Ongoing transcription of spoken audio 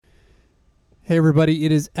Hey everybody,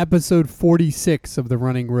 it is episode 46 of the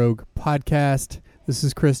Running Rogue podcast. This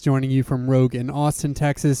is Chris joining you from Rogue in Austin,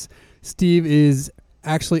 Texas. Steve is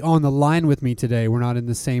actually on the line with me today. We're not in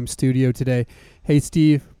the same studio today. Hey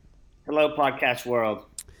Steve. Hello podcast world.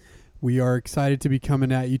 We are excited to be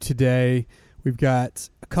coming at you today. We've got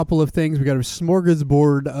a couple of things. We've got a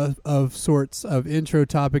smorgasbord of sorts of intro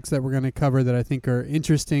topics that we're going to cover that I think are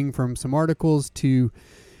interesting, from some articles to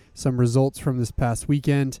some results from this past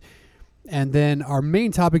weekend. And then our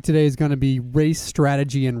main topic today is going to be race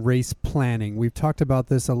strategy and race planning. We've talked about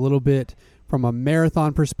this a little bit from a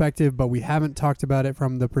marathon perspective, but we haven't talked about it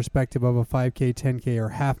from the perspective of a 5K, 10K, or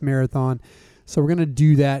half marathon. So we're going to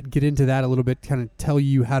do that, get into that a little bit, kind of tell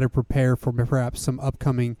you how to prepare for perhaps some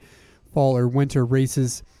upcoming fall or winter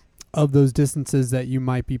races of those distances that you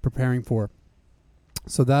might be preparing for.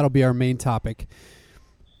 So that'll be our main topic.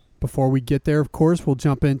 Before we get there, of course, we'll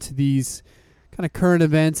jump into these kind of current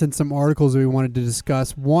events and some articles that we wanted to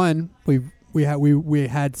discuss. One we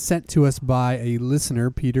had sent to us by a listener,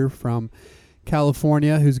 Peter from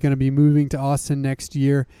California, who's going to be moving to Austin next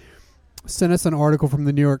year, sent us an article from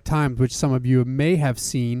the New York Times, which some of you may have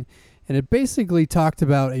seen, and it basically talked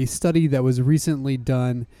about a study that was recently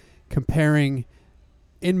done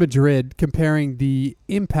in Madrid, comparing the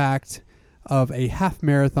impact of a half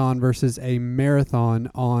marathon versus a marathon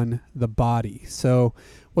on the body. So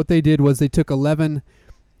what they did was they took 11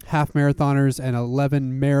 half marathoners and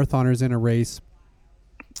 11 marathoners in a race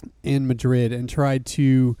in Madrid and tried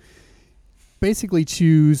to basically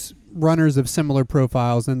choose runners of similar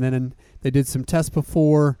profiles. And then they did some tests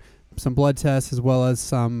before, some blood tests, as well as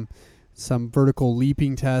some vertical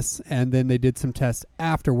leaping tests. And then they did some tests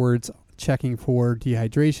afterwards, checking for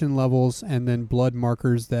dehydration levels and then blood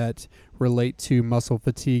markers that relate to muscle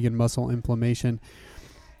fatigue and muscle inflammation.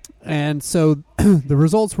 And so the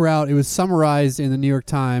results were out. It was summarized in the New York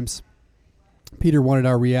Times. Peter wanted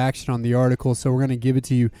our reaction on the article, so we're going to give it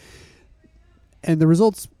to you. And the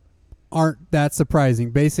results aren't that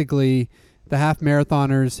surprising. Basically, the half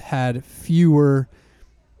marathoners had fewer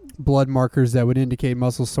blood markers that would indicate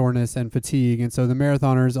muscle soreness and fatigue. And so the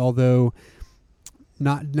marathoners, although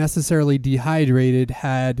not necessarily dehydrated,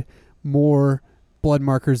 had more blood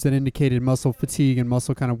markers that indicated muscle fatigue and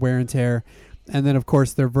muscle kind of wear and tear. And then, of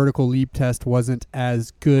course, their vertical leap test wasn't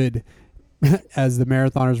as good as the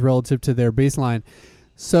marathoners relative to their baseline.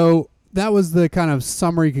 So that was the kind of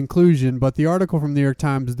summary conclusion. But the article from the New York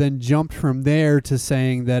Times then jumped from there to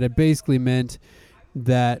saying that it basically meant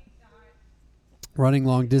that running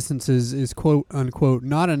long distances is, quote unquote,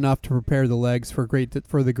 not enough to prepare the legs for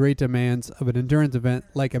the great demands of an endurance event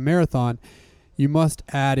like a marathon. You must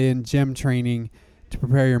add in gym training to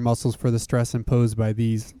prepare your muscles for the stress imposed by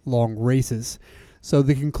these long races. So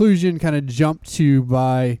the conclusion kind of jumped to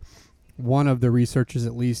by one of the researchers,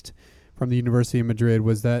 at least from the University of Madrid,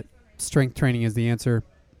 was that strength training is the answer.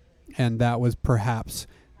 And that was perhaps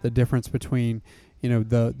the difference between,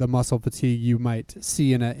 the muscle fatigue you might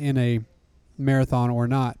see in a marathon or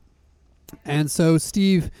not. And so,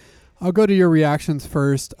 Steve, I'll go to your reactions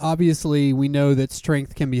first. Obviously, we know that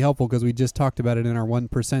strength can be helpful because we just talked about it in our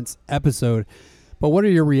 1% episode. But what are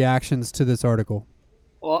your reactions to this article?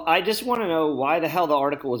 Well, I just want to know why the hell the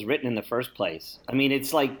article was written in the first place. I mean,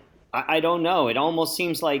 it's like, I don't know. It almost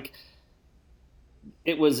seems like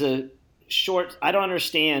it was a short, I don't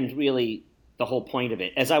understand really the whole point of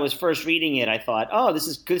it. As I was first reading it, I thought, oh,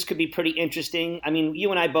 this could be pretty interesting. I mean,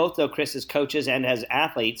 you and I both, though, Chris, as coaches and as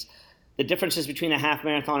athletes, the differences between the half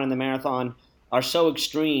marathon and the marathon are so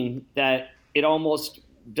extreme that it almost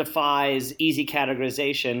defies easy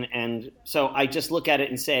categorization. And so I just look at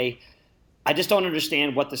it and say, I just don't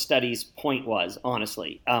understand what the study's point was,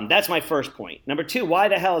 honestly. That's my first point. Number two, why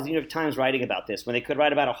the hell is the New York Times writing about this when they could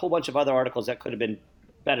write about a whole bunch of other articles that could have been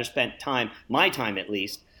better spent time, my time at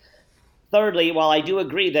least? Thirdly, while I do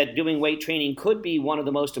agree that doing weight training could be one of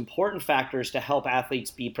the most important factors to help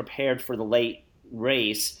athletes be prepared for the late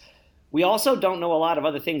race, we also don't know a lot of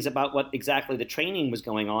other things about what exactly the training was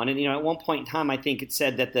going on. And at one point in time, I think it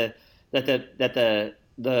said that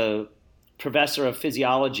the professor of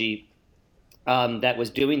physiology that was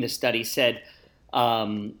doing the study said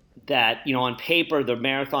that on paper the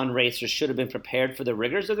marathon racers should have been prepared for the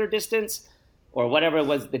rigors of their distance, or whatever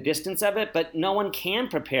was the distance of it, but no one can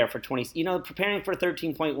prepare for 20. Preparing for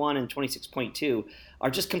 13.1 and 26.2 are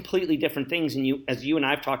just completely different things. And as you and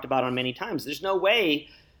I've talked about on many times, there's no way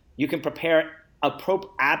you can prepare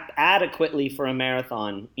adequately for a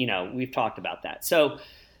marathon. We've talked about that. So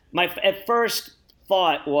my at first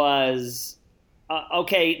thought was,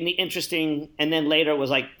 okay, interesting. And then later it was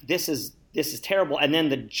like, this is this is terrible. And then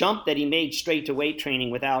the jump that he made straight to weight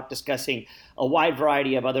training without discussing a wide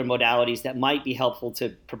variety of other modalities that might be helpful to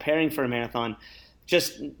preparing for a marathon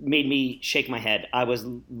just made me shake my head. I was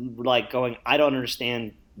like going, I don't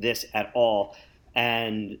understand this at all.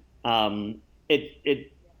 And there's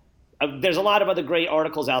a lot of other great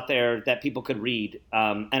articles out there that people could read.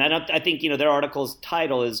 And I think, their article's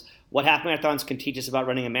title is What Half Marathons Can Teach Us About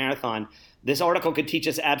Running a Marathon. This article could teach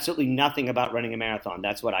us absolutely nothing about running a marathon.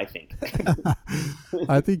 That's what I think.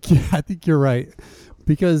 I think you're right,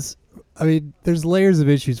 because there's layers of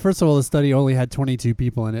issues. First of all, the study only had 22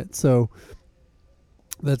 people in it, so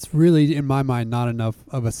that's really, in my mind, not enough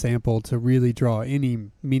of a sample to really draw any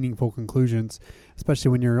meaningful conclusions, especially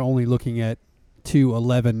when you're only looking at 2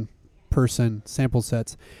 11-person sample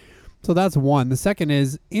sets. So that's one. The second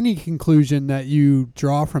is any conclusion that you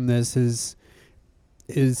draw from this is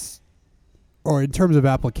or in terms of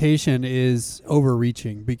application is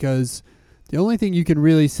overreaching, because the only thing you can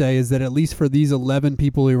really say is that at least for these 11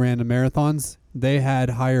 people who ran the marathons, they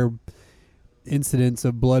had higher incidence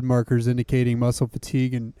of blood markers indicating muscle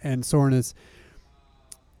fatigue and soreness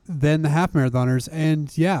than the half marathoners.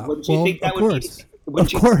 And yeah, of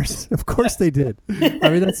course they did.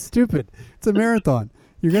 That's stupid. It's a marathon.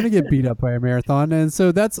 You're going to get beat up by a marathon. And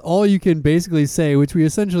so that's all you can basically say, which we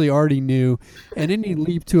essentially already knew. And any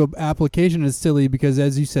leap to an application is silly because,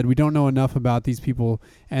 as you said, we don't know enough about these people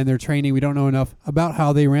and their training. We don't know enough about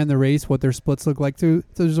how they ran the race, what their splits look like. So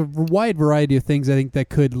there's a wide variety of things I think that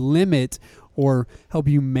could limit or help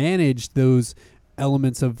you manage those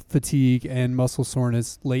elements of fatigue and muscle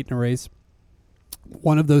soreness late in a race.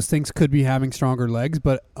 One of those things could be having stronger legs,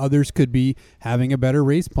 but others could be having a better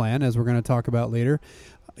race plan, as we're going to talk about later.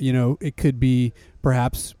 It could be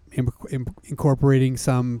perhaps incorporating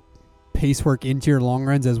some pace work into your long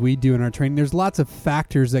runs, as we do in our training. There's lots of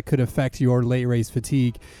factors that could affect your late race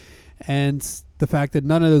fatigue. And the fact that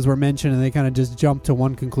none of those were mentioned and they kind of just jumped to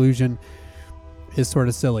one conclusion is sort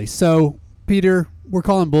of silly. So, Peter, we're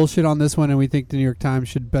calling bullshit on this one, and we think the New York Times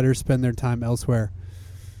should better spend their time elsewhere.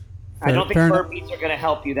 I don't think burpees are going to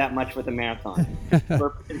help you that much with a marathon.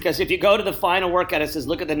 Because if you go to the final workout, it says,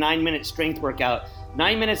 look at the 9-minute strength workout.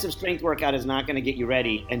 9 minutes of strength workout is not going to get you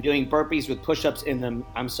ready. And doing burpees with push-ups in them,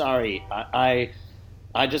 I'm sorry. I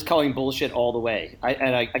just calling bullshit all the way.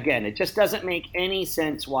 Again, it just doesn't make any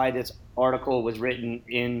sense why this article was written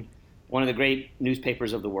in one of the great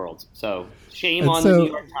newspapers of the world. So shame on the New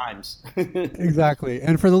York Times. Exactly.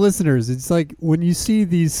 And for the listeners, it's like when you see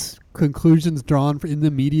these conclusions drawn in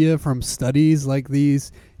the media from studies like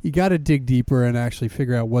these, you got to dig deeper and actually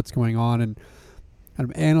figure out what's going on and kind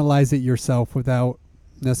of analyze it yourself without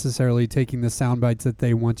necessarily taking the sound bites that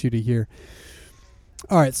they want you to hear.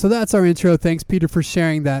 All right, so that's our intro. Thanks, Peter, for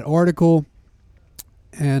sharing that article.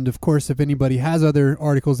 And of course, if anybody has other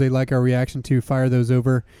articles they'd like our reaction to, fire those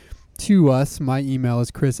over to us. My email is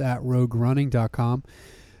chris@roguerunning.com.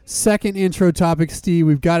 Second intro topic, Steve,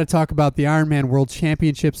 we've got to talk about the Ironman World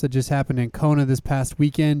Championships that just happened in Kona this past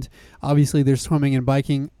weekend. Obviously, there's swimming and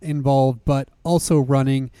biking involved, but also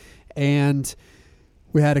running. And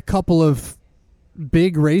we had a couple of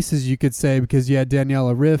big races, you could say, because you had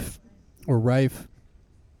Daniela Rife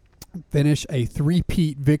finish a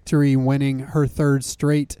three-peat victory, winning her third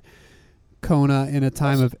straight Kona in a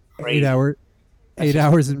time of 8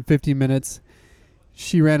 hours and 50 minutes.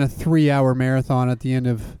 She ran a 3-hour marathon at the end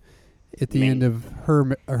of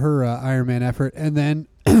her Ironman effort. And then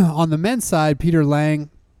on the men's side, Peter Lang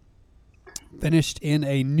finished in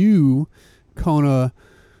a new Kona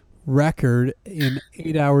record in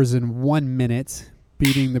 8 hours and 1 minute,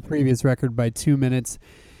 beating the previous record by 2 minutes.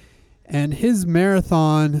 And his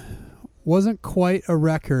marathon wasn't quite a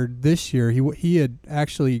record this year. He had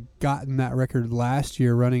actually gotten that record last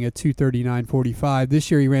year running a 2:39:45.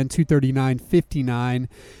 This year he ran 2:39:59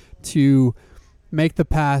 to make the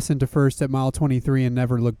pass into first at mile 23 and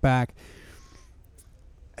never look back.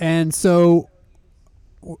 And so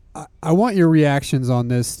I want your reactions on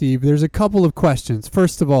this, Steve. There's a couple of questions.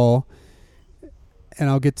 First of all, and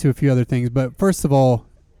I'll get to a few other things, but first of all,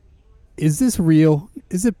 is this real?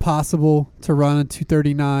 Is it possible to run a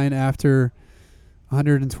 2:39 after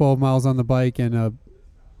 112 miles on the bike and a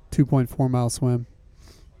 2.4 mile swim?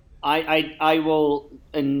 I will,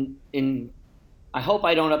 and I hope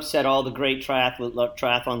I don't upset all the great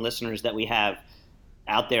triathlon listeners that we have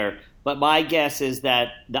out there. But my guess is that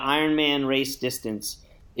the Ironman race distance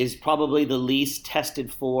is probably the least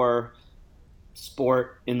tested for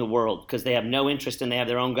sport in the world, because they have no interest and they have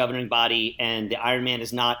their own governing body, and the Ironman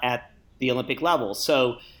is not at the Olympic level.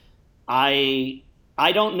 So I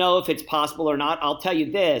don't know if it's possible or not. I'll tell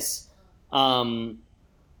you this.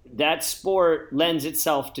 that sport lends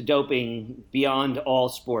itself to doping beyond all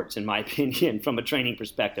sports, in my opinion, from a training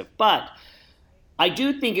perspective. But I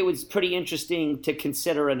do think it was pretty interesting to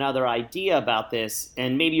consider another idea about this,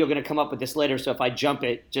 and maybe you're going to come up with this later, so if I jump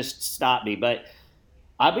it, just stop me. But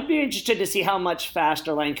I would be interested to see how much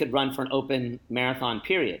faster Lang could run for an open marathon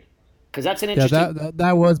period, because that's an interesting. Yeah,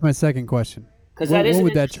 that was my second question. Because that is what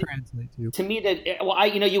would that translate to? To me,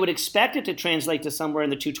 that you would expect it to translate to somewhere in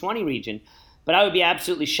the 220 region, but I would be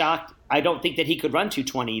absolutely shocked. I don't think that he could run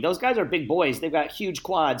 220. Those guys are big boys. They've got huge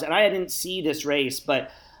quads, and I didn't see this race,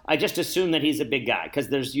 but I just assume that he's a big guy because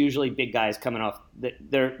there's usually big guys coming off.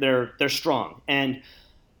 They're strong, and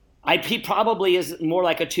he probably is more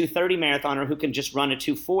like a 230 marathoner who can just run a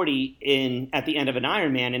 240 at the end of an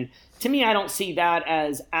Ironman. And to me, I don't see that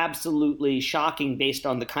as absolutely shocking based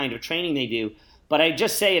on the kind of training they do. But I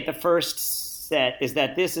just say at the first set is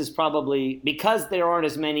that this is probably because there aren't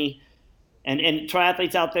as many. And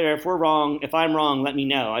triathletes out there, if we're wrong, if I'm wrong, let me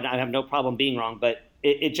know. I have no problem being wrong. But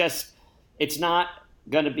it's not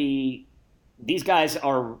going to be. These guys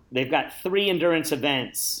they've got 3 endurance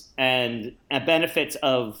events, and benefits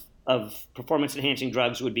of performance enhancing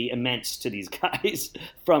drugs would be immense to these guys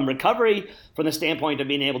from recovery, from the standpoint of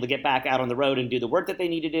being able to get back out on the road and do the work that they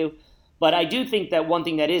need to do. But I do think that one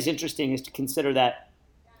thing that is interesting is to consider that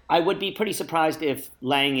I would be pretty surprised if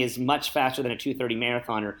Lang is much faster than a 230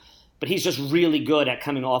 marathoner, but he's just really good at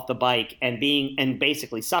coming off the bike and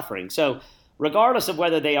basically suffering. So regardless of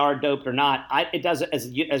whether they are doped or not, it does,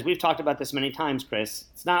 as we've talked about this many times, Chris,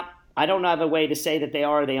 it's not, I don't have a way to say that they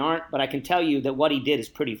are or they aren't, but I can tell you that what he did is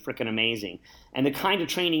pretty freaking amazing. And the kind of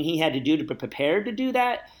training he had to do to be prepared to do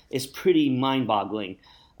that is pretty mind-boggling.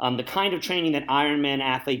 The kind of training that Ironman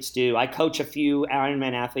athletes do, I coach a few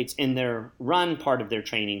Ironman athletes in their run part of their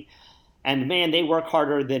training, and man, they work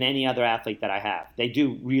harder than any other athlete that I have. They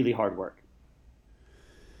do really hard work.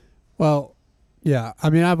 Well, yeah, I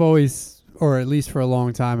mean, I've always, or at least for a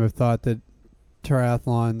long time, have thought that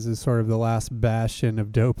triathlons is sort of the last bastion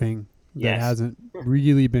of doping that hasn't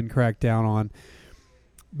really been cracked down on.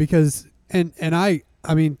 Because, and I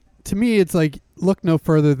mean, to me, it's like, look no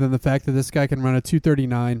further than the fact that this guy can run a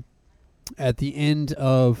 239 at the end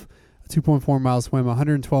of a 2.4 mile swim, a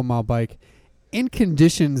 112 mile bike in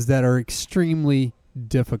conditions that are extremely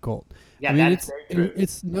difficult. Yeah, I mean,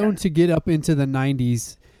 it's known to get up into the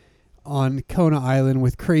 90s on Kona Island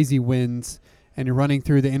with crazy winds, and you're running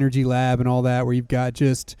through the energy lab and all that, where you've got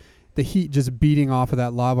just the heat just beating off of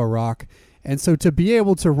that lava rock. And so to be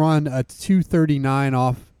able to run a 239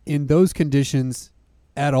 off in those conditions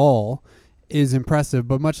at all is impressive,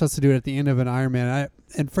 but much less to do it at the end of an Ironman.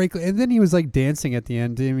 And frankly, and then he was like dancing at the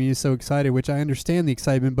end. I mean, he was so excited, which I understand the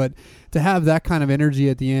excitement, but to have that kind of energy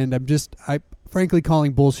at the end, I frankly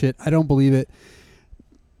calling bullshit. I don't believe it.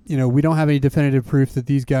 You know, we don't have any definitive proof that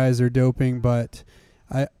these guys are doping, but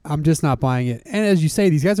I'm just not buying it. And as you say,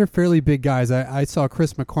 these guys are fairly big guys. I saw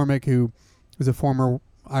Chris McCormick, who was a former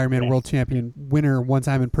Ironman world champion winner one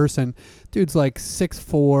time in person. Dude's like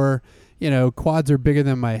 6'4", you know, quads are bigger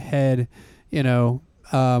than my head, you know,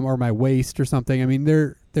 or my waist or something. I mean,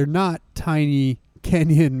 they're not tiny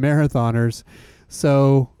Kenyan marathoners.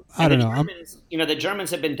 So I don't know. The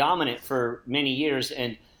Germans have been dominant for many years,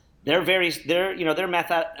 and they're really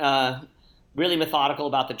methodical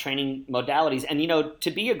about the training modalities. And, you know,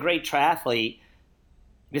 to be a great triathlete,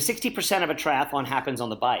 the 60% of a triathlon happens on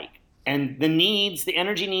the bike. And the needs, the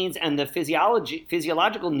energy needs, and the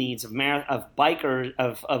physiological needs of bikers,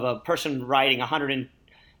 of a person riding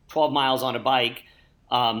 112 miles on a bike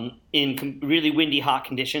in really windy, hot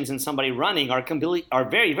conditions, and somebody running are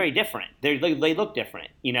very, very different. They look different,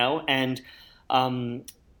 you know. And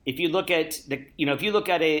if you look at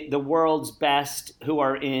the world's best who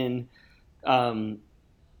are in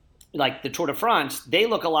like the Tour de France, they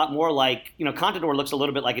look a lot more like, you know, Contador looks a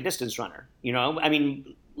little bit like a distance runner. You know, I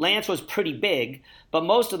mean, Lance was pretty big, but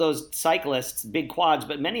most of those cyclists, big quads,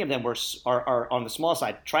 but many of them are on the small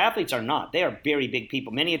side. Triathletes are not. They are very big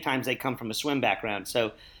people. Many of times they come from a swim background.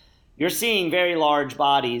 So you're seeing very large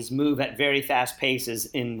bodies move at very fast paces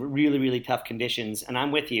in really, really tough conditions. And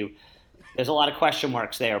I'm with you. There's a lot of question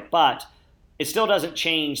marks there, but it still doesn't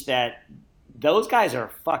change that those guys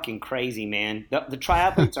are fucking crazy, man. The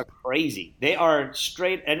triathletes are crazy. They are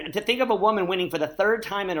straight. And to think of a woman winning for the 3rd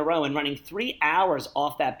time in a row and running 3 hours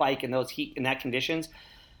off that bike in those heat, in that conditions,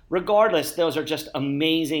 regardless, those are just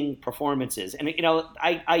amazing performances. And, you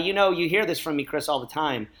know, you hear this from me, Chris, all the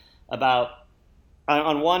time about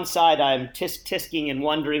on one side, I'm tisking and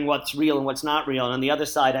wondering what's real and what's not real. And on the other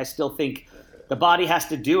side, I still think the body has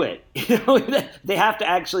to do it. You know, they have to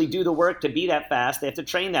actually do the work to be that fast. They have to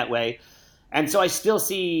train that way. And so I still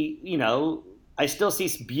see, you know, I still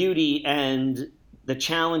see beauty and the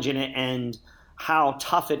challenge in it and how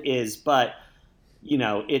tough it is. But,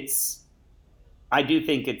 I do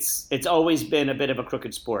think it's always been a bit of a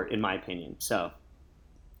crooked sport, in my opinion. So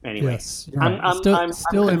anyway, Yes, you're right.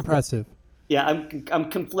 Still impressive. Yeah, I'm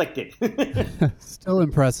conflicted. Still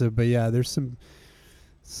impressive, but yeah, there's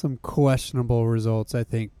some questionable results, I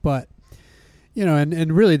think. But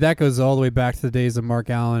and really that goes all the way back to the days of Mark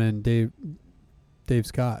Allen and Dave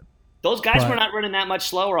Scott. Those guys were not running that much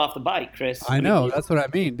slower off the bike, Chris. I know, that's what I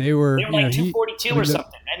mean. They were like 242 or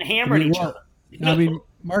something and hammered each other. I mean,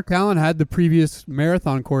 Mark Allen had the previous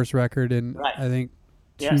marathon course record in, I think,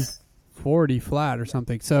 240 flat or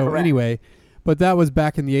something. So anyway, but that was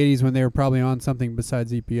back in the 80s when they were probably on something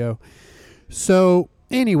besides EPO. So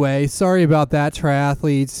anyway, sorry about that,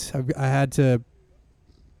 triathletes. I had to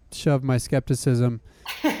shove my skepticism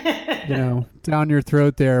down your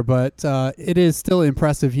throat there, but it is still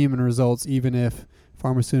impressive human results, even if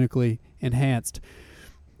pharmaceutically enhanced.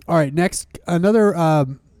 All right, next, another,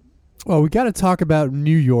 we got to talk about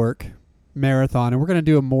New York Marathon, and we're going to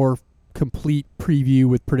do a more complete preview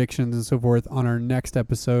with predictions and so forth on our next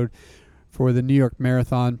episode for the New York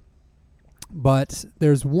Marathon. But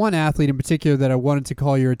there's one athlete in particular that I wanted to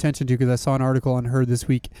call your attention to because I saw an article on her this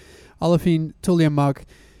week. Alafine Touliamuk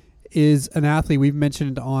is an athlete we've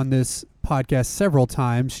mentioned on this podcast several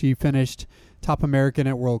times. She finished top American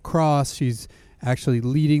at World Cross. She's actually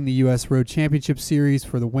leading the U.S. Road Championship Series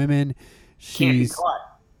for the women. Can't be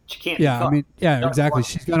caught. She can't be caught. Exactly.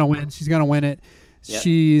 She's going to win. She's going to win it. Yep.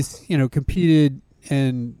 She's, competed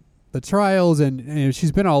in the trials and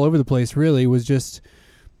she's been all over the place, really. Was just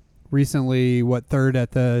recently, third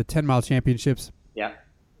at the 10-mile championships. Yeah.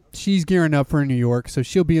 She's gearing up for New York, so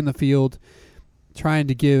she'll be in the field trying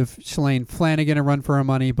to give Shalane Flanagan a run for her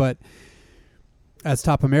money, but as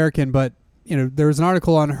top American. But, there was an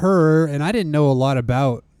article on her, and I didn't know a lot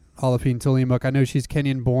about Alafine Touliamuk. I know she's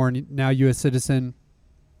Kenyan-born, now U.S. citizen,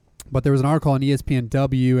 but there was an article on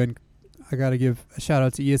ESPNW, and I got to give a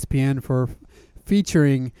shout-out to ESPN for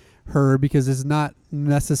featuring her because it's not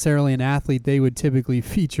necessarily an athlete they would typically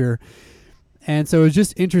feature. And so it was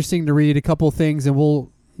just interesting to read a couple things, and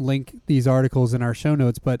we'll link these articles in our show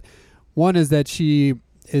notes, but one is that she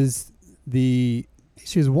is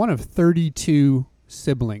one of 32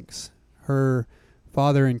 siblings. Her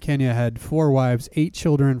father in Kenya had 4 wives, 8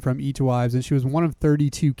 children from each wives, and she was one of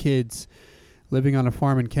 32 kids living on a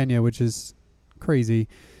farm in Kenya, which is crazy.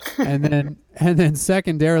 And then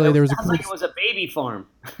secondarily, there was it was a baby farm.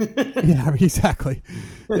 Yeah, exactly.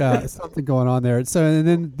 Yeah, something going on there. So, and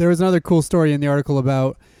then there was another cool story in the article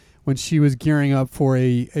about when she was gearing up for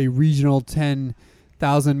a regional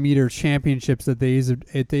 10,000-meter championships at the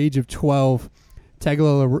age of 12.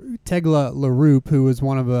 Tegla LaRoupe, who was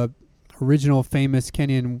one of the original famous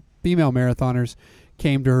Kenyan female marathoners,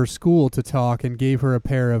 came to her school to talk and gave her a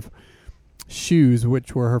pair of shoes,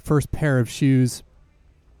 which were her first pair of shoes,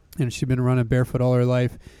 and she'd been running barefoot all her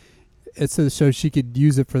life. It's so she could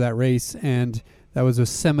use it for that race, and that was a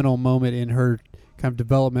seminal moment in her kind of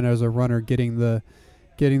development as a runner, getting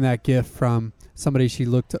that gift from somebody she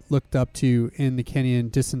looked up to in the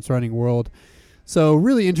Kenyan distance running world. So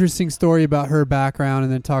really interesting story about her background,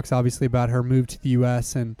 and then talks obviously about her move to the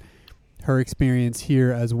U.S. and her experience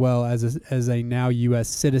here as well as a now U.S.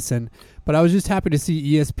 citizen. But I was just happy to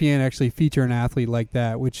see ESPN actually feature an athlete like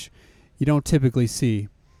that, which you don't typically see.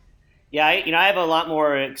 Yeah, I have a lot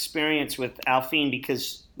more experience with Alfine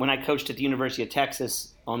because when I coached at the University of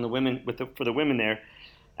Texas on the women for the women there,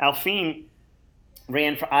 Alfine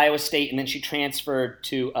ran for Iowa State and then she transferred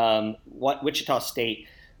to Wichita State.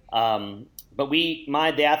 But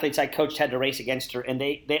the athletes I coached had to race against her, and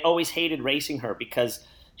they always hated racing her because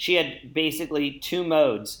she had basically 2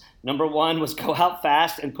 modes. Number one was go out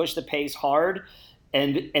fast and push the pace hard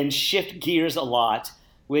and shift gears a lot,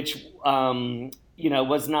 which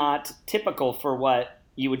was not typical for what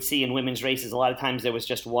you would see in women's races. A lot of times there was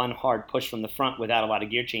just one hard push from the front without a lot of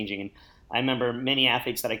gear changing. And I remember many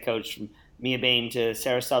athletes that I coached, from Mia Bain to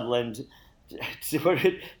Sarah Sutherland,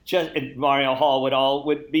 and Mario Hall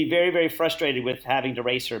would be very, very frustrated with having to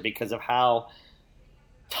race her because of how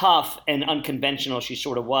tough and unconventional she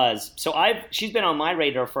sort of was. So she's been on my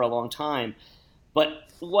radar for a long time. But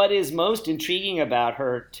what is most intriguing about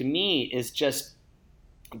her to me is just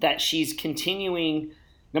that she's continuing.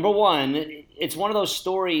 Number one, it's one of those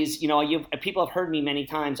stories, people have heard me many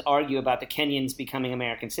times argue about the Kenyans becoming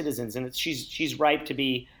American citizens, and she's ripe to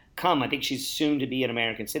become. I think she's soon to be an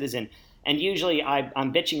American citizen. And usually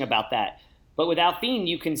I'm bitching about that. But with Alfine,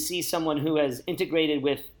 you can see someone who has integrated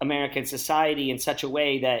with American society in such a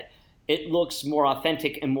way that it looks more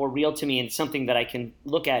authentic and more real to me, and something that I can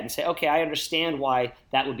look at and say, okay, I understand why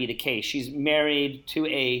that would be the case. She's married to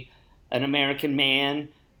an American man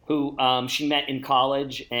who she met in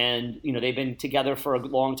college, and they've been together for a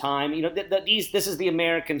long time. This is the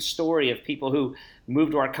American story of people who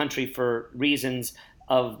moved to our country for reasons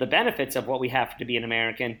of the benefits of what we have to be an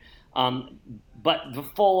American, but the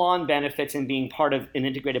full-on benefits and being part of an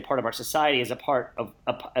integrated part of our society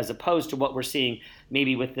as opposed to what we're seeing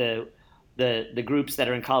maybe with the groups that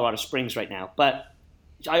are in Colorado Springs right now. But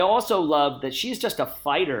I also love that she's just a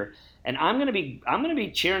fighter, and I'm gonna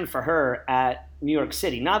be cheering for her at New York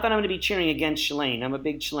City. Not that I'm gonna be cheering against Shalane. I'm a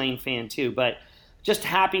big Shalane fan too, but just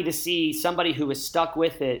happy to see somebody who has stuck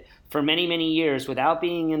with it for many, many years without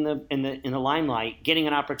being in the limelight, getting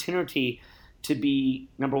an opportunity to be,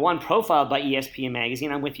 number one, profiled by ESPN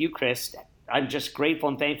Magazine. I'm with you, Chris. I'm just grateful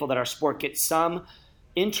and thankful that our sport gets some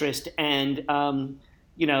interest, and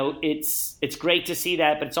it's great to see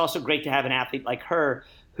that, but it's also great to have an athlete like her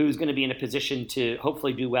who's going to be in a position to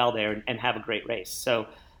hopefully do well there and have a great race. So,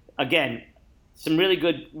 again, some really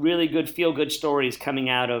good feel-good stories coming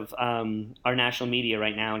out of our national media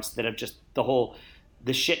right now, instead of just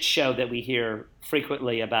the shit show that we hear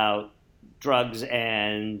frequently about drugs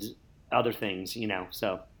and other things,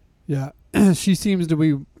 so. Yeah, she seems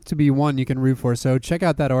to be one you can root for. So check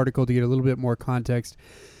out that article to get a little bit more context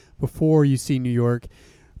before you see New York.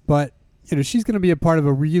 But she's going to be a part of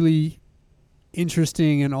a really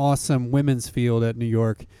interesting and awesome women's field at New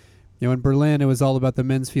York. In Berlin it was all about the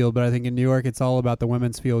men's field, but I think in New York it's all about the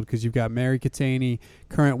women's field, because you've got Mary Keitany,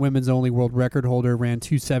 current women's only world record holder, ran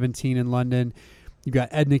 2:17 in London. You've got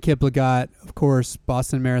Edna Kiplagat, of course,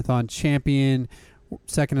 Boston Marathon champion,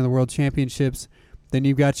 second in the world championships. Then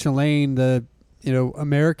you've got Shalane, the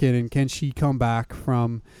American, and can she come back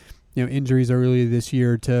from injuries earlier this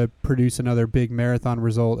year to produce another big marathon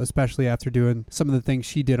result, especially after doing some of the things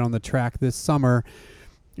she did on the track this summer,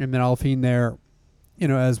 and then Alphine there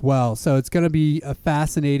as well. So it's going to be a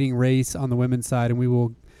fascinating race on the women's side, and we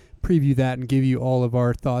will preview that and give you all of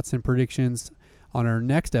our thoughts and predictions on our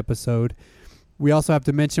next episode. We also have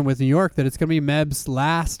to mention with New York that it's going to be Meb's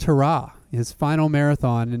last hurrah, his final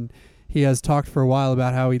marathon, and he has talked for a while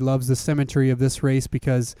about how he loves the symmetry of this race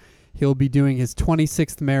because he'll be doing his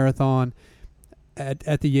 26th marathon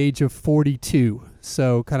at the age of 42.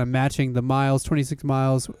 So kind of matching the miles, 26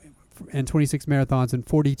 miles and 26 marathons and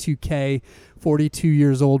 42K, 42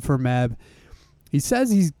 years old for Meb. He says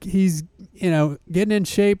he's getting in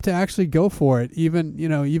shape to actually go for it, even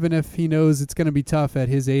if he knows it's going to be tough at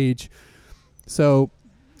his age. So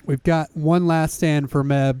we've got one last stand for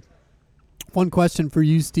Meb. One question for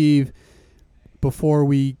you, Steve, before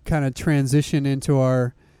we kind of transition into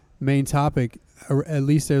our main topic, or at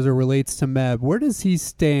least as it relates to Meb. Where does he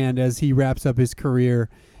stand as he wraps up his career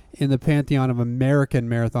in the pantheon of American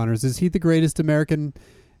marathoners? Is he the greatest American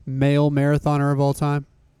male marathoner of all time?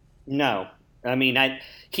 No. I mean,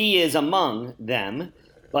 he is among them,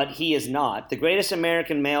 but he is not. The greatest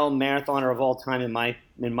American male marathoner of all time, in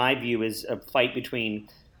my view, is a fight between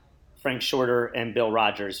Frank Shorter and Bill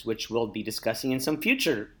Rogers, which we'll be discussing in some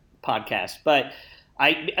future podcasts. But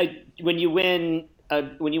when you win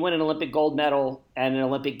an Olympic gold medal at an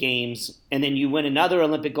Olympic Games, and then you win another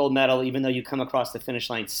Olympic gold medal, even though you come across the finish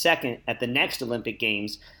line second at the next Olympic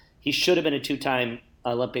Games, he should have been a two-time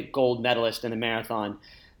Olympic gold medalist in the marathon.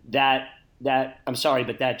 That I'm sorry,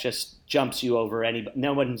 but that just jumps you over anybody.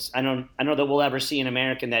 I don't know that we'll ever see an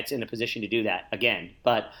American that's in a position to do that again.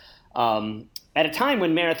 But at a time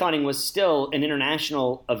when marathoning was still an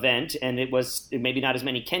international event, and it was maybe not as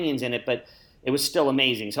many Kenyans in it, but it was still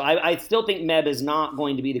amazing. So I still think Meb is not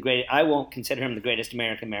going to be the greatest. I won't consider him the greatest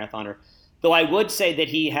American marathoner, though I would say that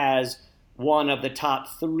he has one of the top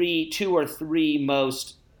two or three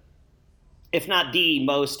most, if not the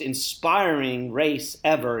most inspiring race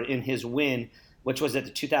ever in his win, which was at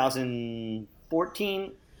the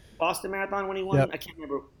 2014 Boston Marathon when he won. Yep. I can't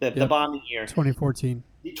remember the bombing year. 2014.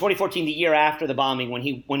 2014, the year after the bombing, when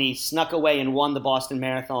he snuck away and won the Boston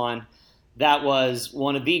Marathon. That was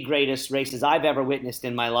one of the greatest races I've ever witnessed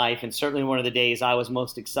in my life, and certainly one of the days I was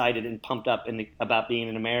most excited and pumped up about being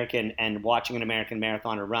an American and watching an American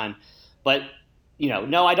marathoner run. But,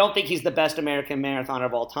 no, I don't think he's the best American marathoner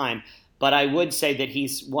of all time, but I would say that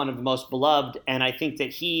he's one of the most beloved, and I think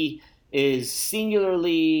that he is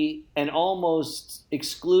singularly and almost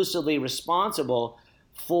exclusively responsible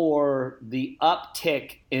for the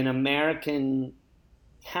uptick in American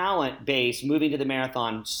talent base moving to the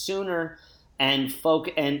marathon sooner and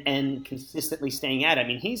consistently staying at it. I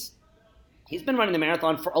mean, he's been running the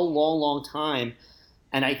marathon for a long, long time,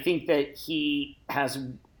 and I think that he has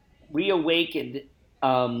reawakened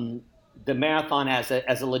the marathon as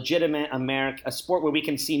a legitimate a sport where we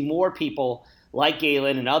can see more people like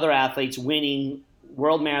Galen and other athletes winning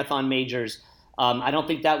world marathon majors. I don't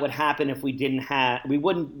think that would happen if we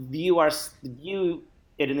wouldn't view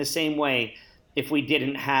it in the same way if we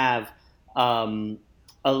didn't have a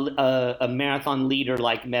marathon leader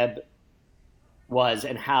like Meb was,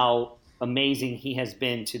 and how amazing he has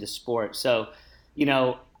been to the sport. So,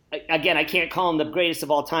 again, I can't call him the greatest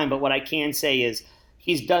of all time, but what I can say is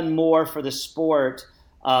he's done more for the sport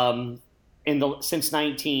since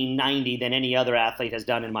 1990 than any other athlete has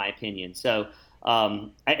done, in my opinion. So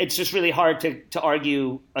it's just really hard to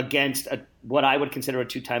argue against what I would consider a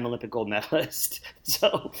two-time Olympic gold medalist.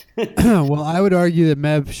 So, well, I would argue that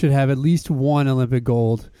Meb should have at least one Olympic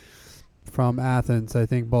gold from Athens. I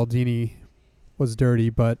think Baldini was dirty,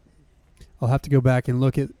 but I'll have to go back and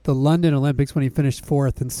look at the London Olympics when he finished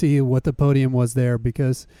fourth and see what the podium was there,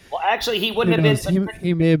 because actually he wouldn't have been.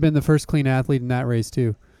 He may have been the first clean athlete in that race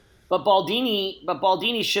too. But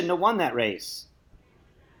Baldini shouldn't have won that race.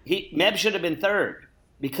 Meb should have been third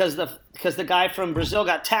because the guy from Brazil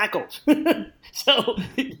got tackled. So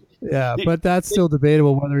yeah, but that's still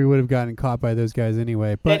debatable whether he would have gotten caught by those guys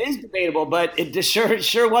anyway. But that is debatable, but it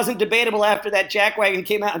sure wasn't debatable after that jackwagon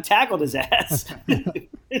came out and tackled his ass.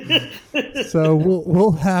 So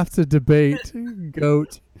we'll have to debate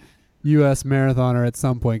GOAT U.S. marathoner at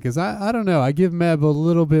some point, because I don't know. I give Meb a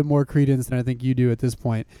little bit more credence than I think you do at this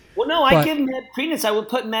point. Well, no, I give Meb credence. I would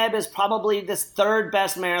put Meb as probably the third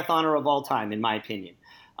best marathoner of all time, in my opinion.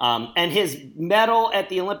 And his medal at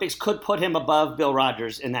the Olympics could put him above Bill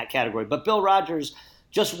Rogers in that category. But Bill Rogers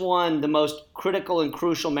just won the most critical and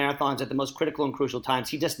crucial marathons at the most critical and crucial times.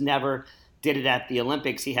 He just never did it at the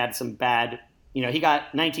Olympics. He had some bad, he got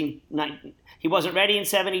he wasn't ready in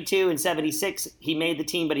 72 and 76. He made the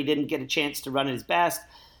team, but he didn't get a chance to run at his best.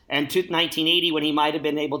 And 1980, when he might have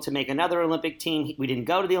been able to make another Olympic team, we didn't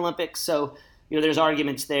go to the Olympics. So, there's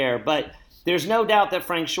arguments there. But there's no doubt that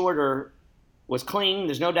Frank Shorter was clean.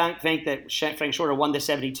 There's no doubt that Frank Shorter won the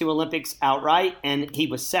 72 Olympics outright, and he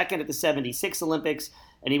was second at the 76 Olympics,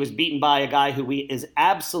 and he was beaten by a guy who is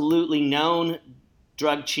absolutely known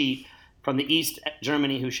drug cheat from the East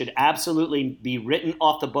Germany, who should absolutely be written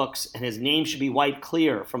off the books, and his name should be wiped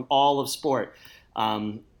clear from all of sport.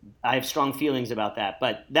 I have strong feelings about that,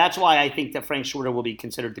 but that's why I think that Frank Shorter will be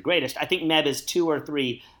considered the greatest. I think Meb is 2 or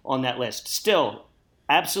 3 on that list. Still,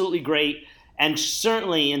 absolutely great, and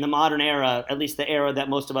certainly in the modern era, at least the era that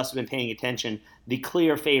most of us have been paying attention, the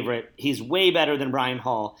clear favorite. He's way better than Ryan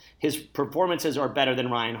Hall. His performances are better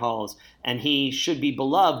than Ryan Hall's, and he should be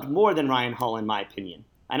beloved more than Ryan Hall, in my opinion.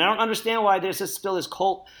 And I don't understand why there's still this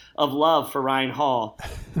cult of love for Ryan Hall.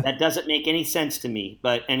 That doesn't make any sense to me.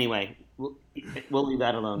 But anyway, we'll leave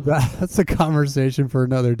that alone. That's a conversation for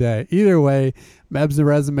another day. Either way, Meb's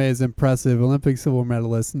resume is impressive. Olympic silver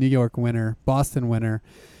medalist, New York winner, Boston winner,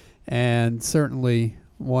 and certainly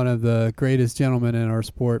one of the greatest gentlemen in our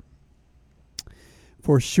sport.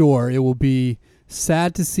 For sure, it will be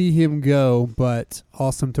sad to see him go, but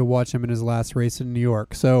awesome to watch him in his last race in New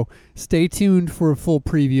York. So stay tuned for a full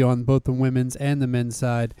preview on both the women's and the men's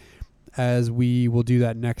side, as we will do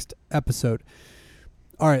that next episode.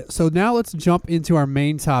 All right, so now let's jump into our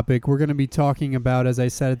main topic. We're going to be talking about, as I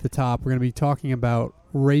said at the top, we're going to be talking about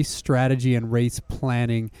race strategy and race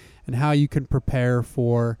planning and how you can prepare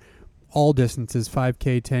for all distances,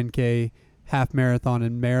 5K, 10K, half marathon,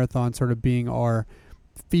 and marathon sort of being our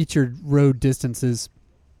featured road distances.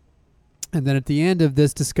 And then at the end of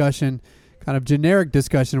this discussion, kind of generic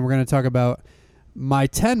discussion, we're going to talk about my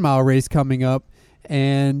 10-mile race coming up,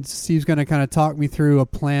 and Steve's going to kind of talk me through a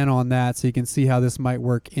plan on that so you can see how this might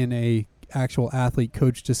work in a actual athlete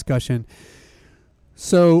coach discussion.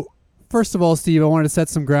 So first of all, Steve, I wanted to set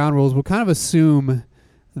some ground rules. We'll kind of assume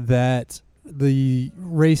that the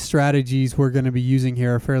race strategies we're going to be using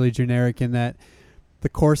here are fairly generic, in that the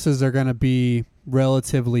courses are going to be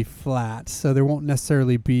relatively flat, so there won't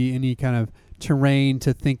necessarily be any kind of terrain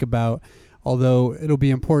to think about, although it'll be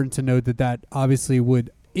important to note that obviously would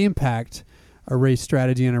impact a race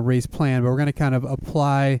strategy and a race plan. But we're going to kind of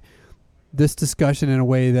apply this discussion in a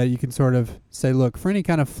way that you can sort of say, look, for any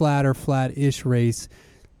kind of flat or flat-ish race,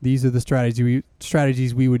 these are the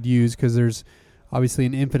strategies we would use, because there's obviously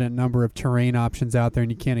an infinite number of terrain options out there,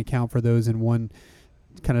 and you can't account for those in one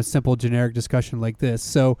kind of simple generic discussion like this.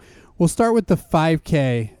 So we'll start with the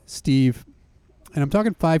 5K, Steve, and I'm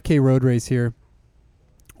talking 5K road race here.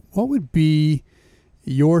 What would be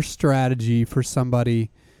your strategy for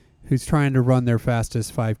somebody who's trying to run their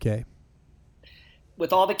fastest 5K?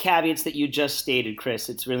 With all the caveats that you just stated, Chris,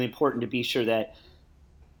 it's really important to be sure that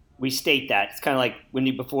we state that. It's kind of like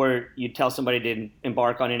before you tell somebody to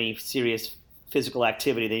embark on any serious physical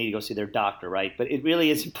activity, they need to go see their doctor, right? But it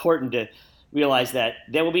really is important to realize that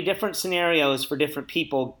there will be different scenarios for different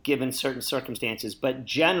people given certain circumstances. But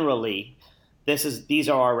generally, these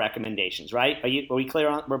are our recommendations, right? Are we clear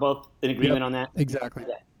on? We're both in agreement on that? Exactly.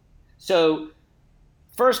 Okay. So,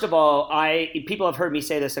 first of all, people have heard me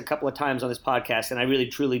say this a couple of times on this podcast, and I really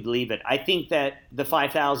truly believe it. I think that the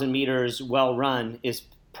 5,000 meters well-run is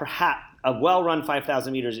perhaps a well-run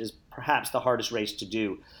 5,000 meters is perhaps the hardest race to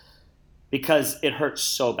do because it hurts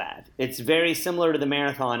so bad. It's very similar to the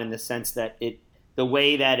marathon in the sense that the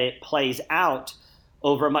way that it plays out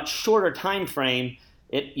over a much shorter time frame.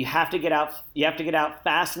 You have to get out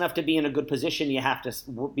fast enough to be in a good position. You have to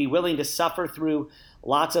be willing to suffer through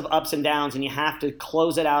lots of ups and downs, and you have to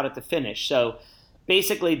close it out at the finish. So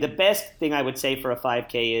basically, the best thing I would say for a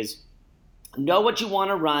 5K is know what you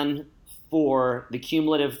want to run for the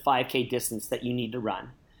cumulative 5K distance that you need to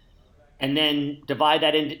run. And then divide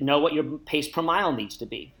that into know what your pace per mile needs to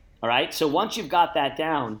be. All right. So once you've got that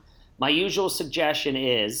down, my usual suggestion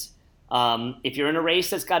is if you're in a race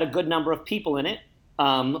that's got a good number of people in it,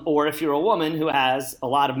 or if you're a woman who has a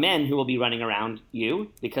lot of men who will be running around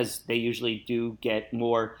you because they usually do get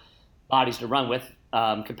more bodies to run with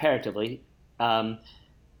comparatively,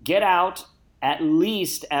 get out at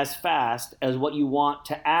least as fast as what you want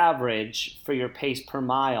to average for your pace per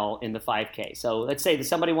mile in the 5K. So let's say that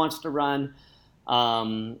somebody wants to run,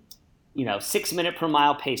 6 minute per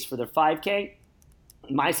mile pace for their 5K.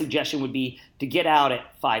 My suggestion would be to get out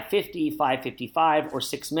at 5:50, 5:55, or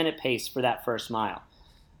 6 minute pace for that first mile.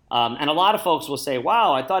 And a lot of folks will say,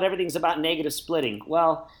 wow, I thought everything's about negative splitting.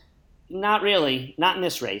 Well, not really, not in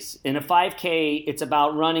this race. In a 5K, it's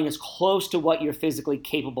about running as close to what you're physically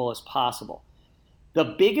capable as possible. The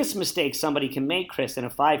biggest mistake somebody can make, Chris, in a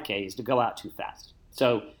 5K is to go out too fast.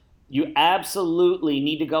 So you absolutely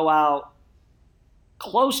need to go out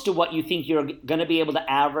close to what you think you're going to be able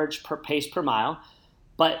to average per pace per mile,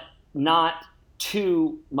 but not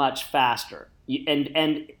too much faster.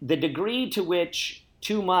 And the degree to which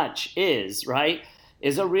too much is, right,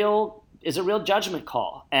 is a real judgment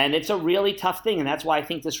call. And it's a really tough thing. And that's why I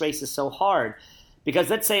think this race is so hard.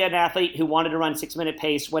 Because let's say an athlete who wanted to run 6 minute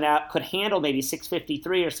pace went out, could handle maybe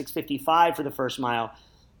 6:53 or 6:55 for the first mile.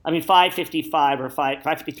 5:55 or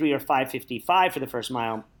 5:53 or 5:55 for the first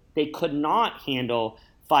mile. They could not handle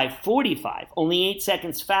 5:45. Only 8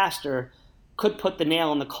 seconds faster could put the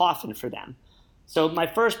nail in the coffin for them. So my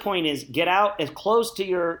first point is get out as close to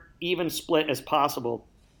your even split as possible,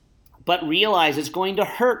 but realize it's going to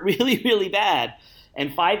hurt really, really bad.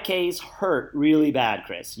 And 5Ks hurt really bad,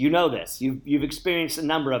 Chris. You know this. You've experienced a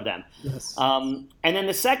number of them. Yes. And then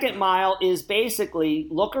the second mile is basically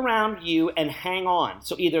look around you and hang on.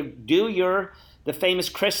 So either do the famous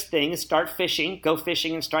Chris thing, start fishing, go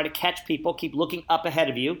fishing and start to catch people, keep looking up ahead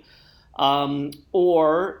of you,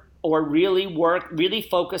 or really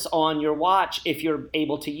focus on your watch if you're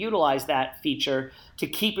able to utilize that feature to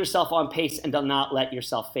keep yourself on pace and to not let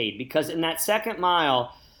yourself fade. Because in that second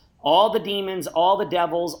mile, all the demons, all the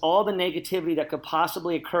devils, all the negativity that could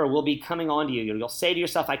possibly occur will be coming onto you. You'll say to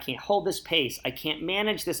yourself, I can't hold this pace. I can't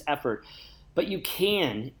manage this effort. But you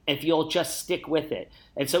can if you'll just stick with it.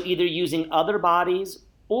 And so either using other bodies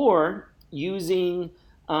or using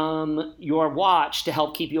your watch to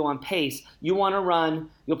help keep you on pace. You'll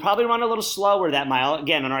probably run a little slower that mile.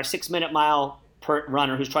 Again, on our 6 minute mile per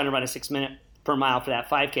runner who's trying to run a 6 minute per mile for that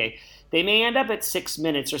 5K, they may end up at 6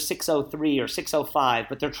 minutes or 6:03 or 6:05,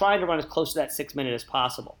 but they're trying to run as close to that 6 minute as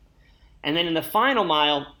possible. And then in the final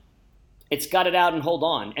mile, it's gut it out and hold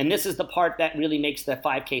on. And this is the part that really makes the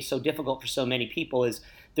 5K so difficult for so many people is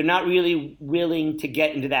they're not really willing to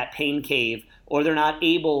get into that pain cave, or they're not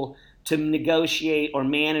able to negotiate or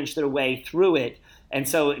manage their way through it. And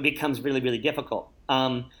so it becomes really, really difficult.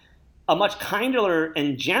 A much kinder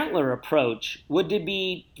and gentler approach would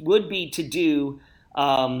be to do,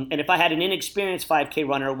 and if I had an inexperienced 5K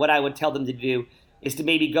runner, what I would tell them to do is to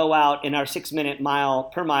maybe go out in our 6 minute mile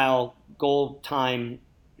per mile goal time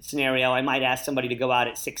scenario. I might ask somebody to go out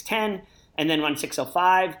at 6:10 and then run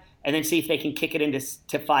 6:05 and then see if they can kick it into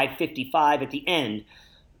 5:55 at the end.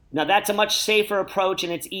 Now that's a much safer approach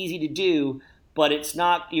and it's easy to do, but it's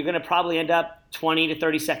not. You're going to probably end up 20 to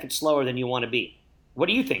 30 seconds slower than you want to be. What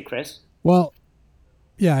do you think, Chris? Well,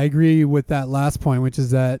 yeah, I agree with that last point, which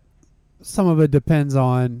is that some of it depends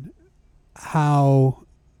on how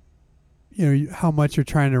much you're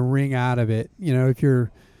trying to wring out of it. If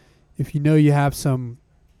you have some,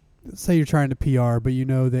 say you're trying to PR, but you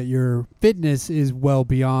know that your fitness is well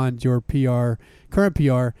beyond your current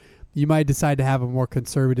PR, you might decide to have a more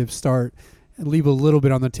conservative start. leave a little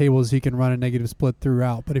bit on the table so you can run a negative split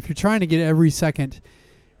throughout. But if you're trying to get every second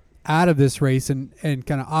out of this race and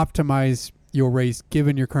kind of optimize your race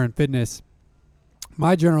given your current fitness,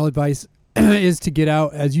 my general advice is to get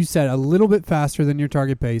out, as you said, a little bit faster than your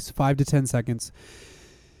target pace, 5 to 10 seconds.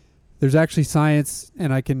 There's actually science,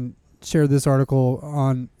 and I can share this article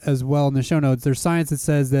on as well in the show notes. There's science that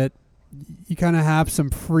says that you kind of have some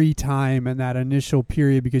free time in that initial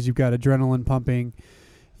period because you've got adrenaline pumping.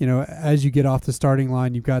 You know, as you get off the starting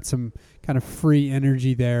line, you've got some kind of free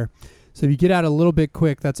energy there. So if you get out a little bit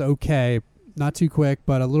quick, that's okay. Not too quick,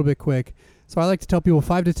 but a little bit quick. So I like to tell people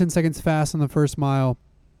 5 to 10 seconds fast on the first mile,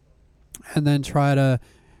 and then try to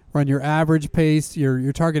run your average pace,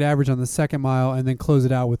 your target average on the second mile, and then close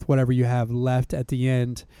it out with whatever you have left at the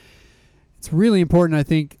end. It's really important, I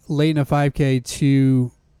think, late in a 5K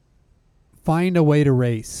to find a way to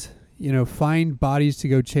race. You know, find bodies to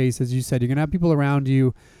go chase. As you said, you're going to have people around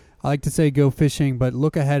you. I like to say go fishing, but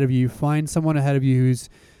look ahead of you. Find someone ahead of you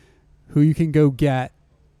who you can go get.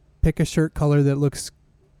 Pick a shirt color that looks,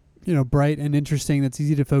 you know, bright and interesting, that's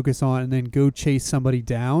easy to focus on, and then go chase somebody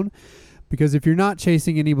down. Because if you're not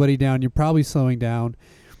chasing anybody down, you're probably slowing down.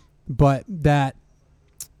 But that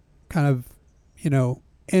kind of, you know,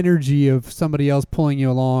 energy of somebody else pulling you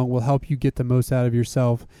along will help you get the most out of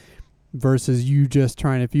yourself versus you just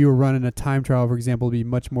trying. If you were running a time trial, for example, it'd be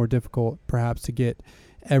much more difficult perhaps to get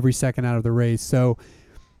every second out of the race. So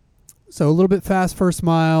a little bit fast first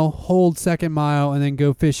mile, hold second mile, and then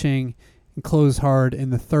go fishing and close hard in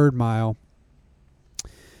the third mile.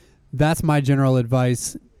 That's my general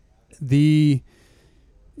advice. The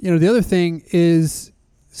other thing is,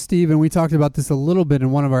 Steve, and we talked about this a little bit in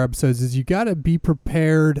one of our episodes, is you got to be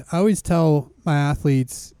prepared. I always tell my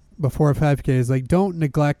athletes before a 5K is like, don't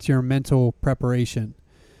neglect your mental preparation,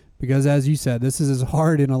 because as you said, this is as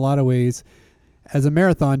hard in a lot of ways as a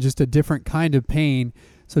marathon, just a different kind of pain.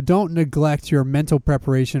 So don't neglect your mental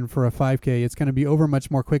preparation for a 5K. It's going to be over much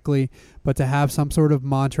more quickly, but to have some sort of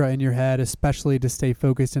mantra in your head, especially to stay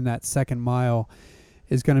focused in that second mile,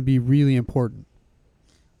 is going to be really important.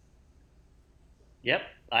 Yep,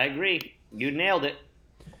 I agree. You nailed it.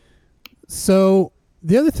 So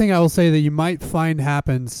the other thing I will say that you might find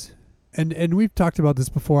happens, and we've talked about this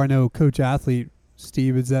before, I know Coach Athlete,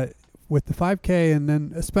 Steve, is that with the 5K and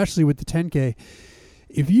then especially with the 10K,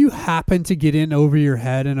 if you happen to get in over your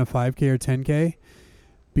head in a 5K or 10K,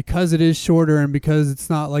 because it is shorter and because it's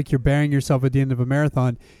not like you're burying yourself at the end of a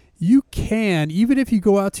marathon, you can, even if you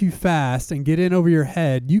go out too fast and get in over your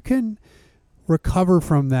head, you can recover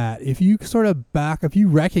from that. If you sort of if you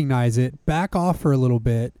recognize it, back off for a little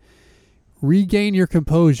bit, regain your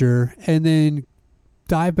composure, and then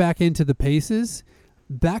dive back into the paces,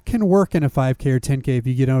 that can work in a 5K or 10K if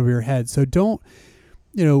you get over your head. So don't,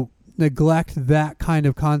 neglect that kind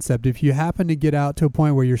of concept. If you happen to get out to a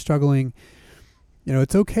point where you're struggling,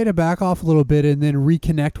 it's okay to back off a little bit and then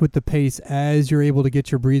reconnect with the pace as you're able to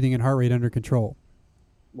get your breathing and heart rate under control.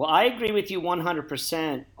 Well, I agree with you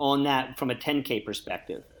 100% on that from a 10K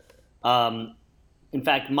perspective. In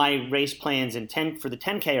fact, my race plans for the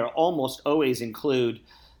 10K are almost always include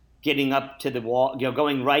getting up to the wall,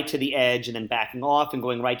 going right to the edge and then backing off, and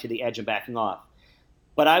going right to the edge and backing off.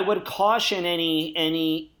 But I would caution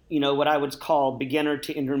any what I would call beginner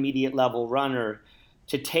to intermediate level runner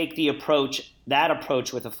to take that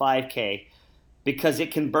approach with a 5K, because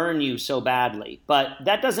it can burn you so badly. But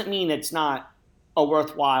that doesn't mean it's not a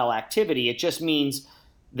worthwhile activity. It just means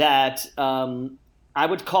that I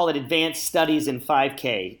would call it advanced studies in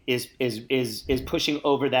 5K is pushing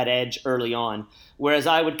over that edge early on, whereas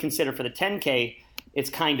I would consider for the 10K, it's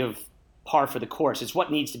kind of par for the course. It's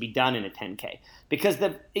what needs to be done in a 10K, because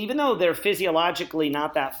even though they're physiologically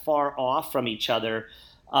not that far off from each other,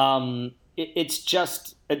 it's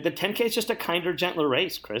just the 10K is just a kinder, gentler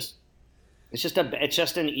race, Chris. It's just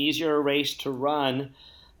an easier race to run,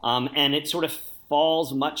 and it sort of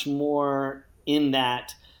falls much more in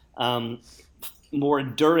that more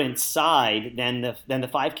endurance side than the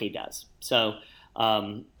 5K does. So,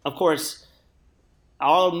 of course,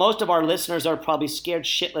 most of our listeners are probably scared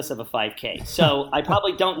shitless of a 5K. So I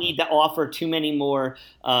probably don't need to offer too many more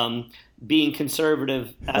being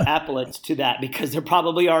conservative appellates to that, because they're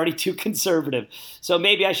probably already too conservative. So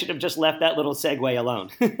maybe I should have just left that little segue alone.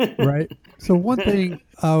 Right. So one thing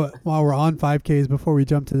while we're on 5Ks before we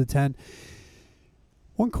jump to the 10,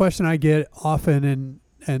 one question I get often,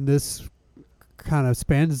 and this kind of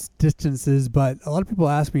spans distances, but a lot of people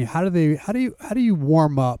ask me, how do you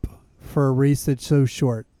warm up for a race that's so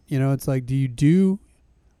short? It's like, do you do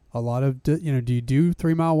a lot of, do you do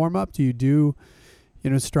 3 mile warm up? Do you do,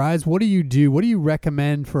 strides? What do you do? What do you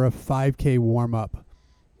recommend for a 5K warm up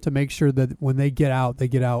to make sure that when they get out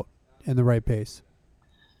in the right pace?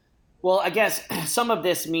 Well, I guess some of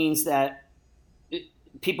this means that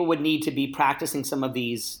people would need to be practicing some of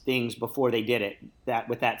these things before they did it,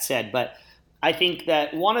 with that said. But I think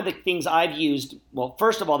that one of the things I've used, well,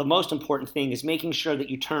 first of all, the most important thing is making sure that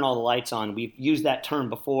you turn all the lights on. We've used that term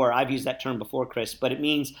before. I've used that term before, Chris, but it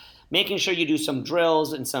means making sure you do some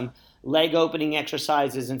drills and some leg opening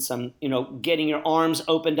exercises and some, getting your arms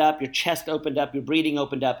opened up, your chest opened up, your breathing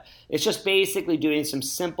opened up. It's just basically doing some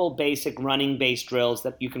simple, basic running-based drills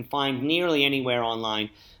that you can find nearly anywhere online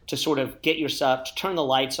to sort of get yourself to turn the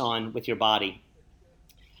lights on with your body.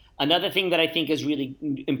 Another thing that I think is really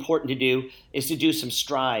important to do is to do some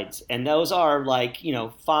strides. And those are like,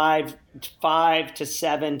 5 to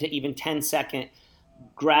 7 to even 10-second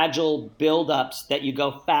gradual build-ups that you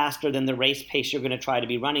go faster than the race pace you're going to try to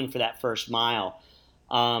be running for that first mile.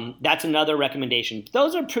 That's another recommendation.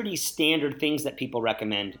 Those are pretty standard things that people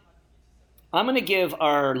recommend. I'm going to give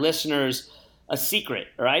our listeners a secret,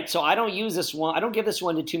 all right? So I don't use this one. I don't give this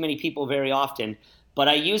one to too many people very often, but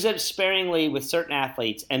I use it sparingly with certain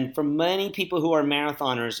athletes. And for many people who are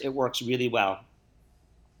marathoners, it works really well.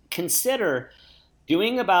 Consider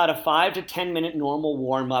doing about a 5 to 10 minute normal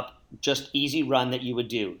warm-up, just easy run that you would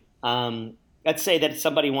do. Let's say that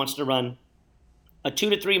somebody wants to run a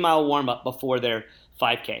 2 to 3 mile warm-up before their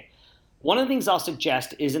 5K. One of the things I'll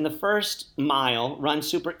suggest is in the first mile, run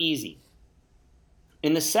super easy.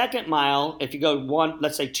 In the second mile, if you go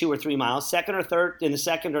let's say 2 or 3 miles, in the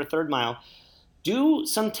second or third mile, do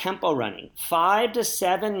some tempo running, 5 to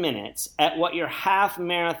 7 minutes at what your half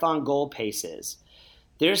marathon goal pace is.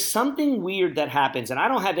 There's something weird that happens, and I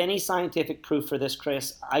don't have any scientific proof for this,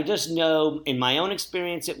 Chris. I just know in my own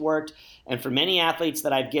experience it worked, and for many athletes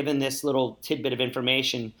that I've given this little tidbit of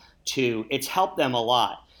information to, it's helped them a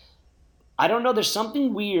lot. I don't know, there's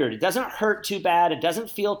something weird. It doesn't hurt too bad. It doesn't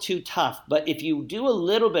feel too tough. But if you do a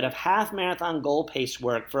little bit of half marathon goal pace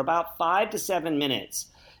work for about 5 to 7 minutes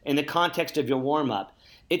in the context of your warm-up,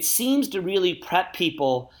 it seems to really prep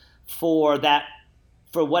people for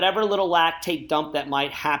whatever little lactate dump that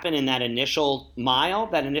might happen in that initial mile,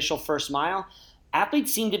 that initial first mile.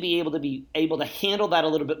 Athletes seem to be able to handle that a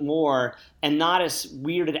little bit more and not as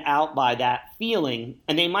weirded out by that feeling.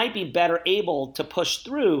 And they might be better able to push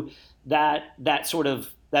through that sort of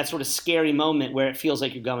scary moment where it feels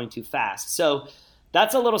like you're going too fast. So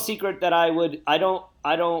that's a little secret that I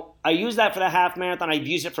use that for the half marathon. I've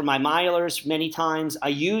used it for my milers many times. I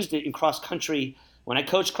used it in cross country. When I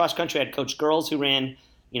coached cross country, I'd coach girls who ran,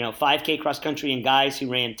 5K cross country and guys who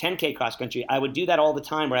ran 10K cross country. I would do that all the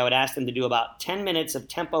time where I would ask them to do about 10 minutes of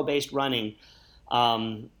tempo-based running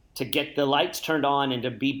to get the lights turned on and to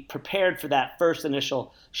be prepared for that first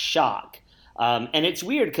initial shock. And it's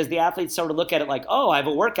weird because the athletes sort of look at it like, oh, I have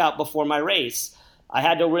a workout before my race. I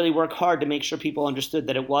had to really work hard to make sure people understood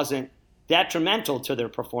that it wasn't detrimental to their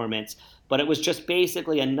performance, but it was just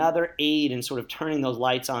basically another aid in sort of turning those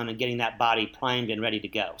lights on and getting that body primed and ready to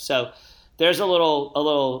go. So there's a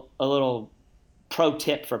little pro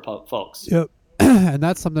tip for folks. Yep. And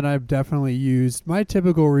that's something I've definitely used. My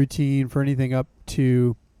typical routine for anything up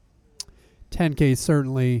to 10K,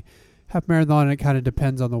 certainly half marathon, it kind of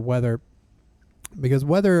depends on the weather. Because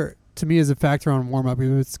weather, to me, is a factor on warm-up.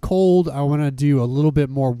 If it's cold, I want to do a little bit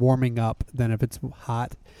more warming up than if it's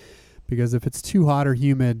hot. Because if it's too hot or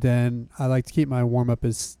humid, then I like to keep my warm-up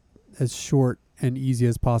as short and easy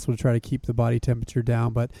as possible to try to keep the body temperature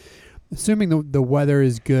down. But assuming the weather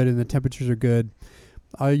is good and the temperatures are good,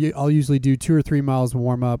 I'll usually do 2 or 3 miles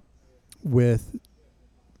warm-up with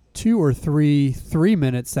 2 or 3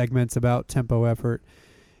 3-minute segments about tempo effort,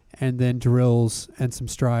 and then drills and some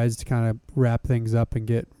strides to kind of wrap things up and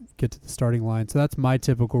get to the starting line. So that's my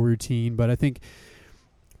typical routine. But I think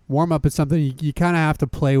warm-up is something you kind of have to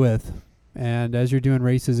play with. And as you're doing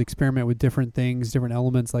races, experiment with different things, different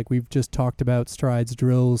elements like we've just talked about, strides,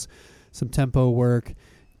 drills, some tempo work,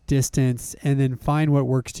 distance, and then find what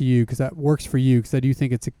works to you because that works for you. Because I do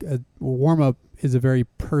think a warm-up is a very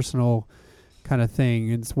personal kind of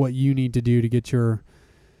thing. It's what you need to do to get your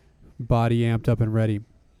body amped up and ready.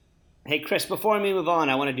 Hey, Chris, before we move on,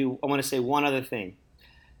 I want to say one other thing.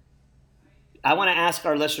 I want to ask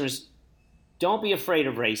our listeners, don't be afraid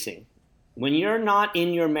of racing. When you're not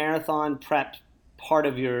in your marathon prep part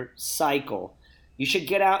of your cycle, you should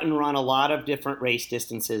get out and run a lot of different race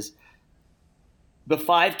distances. The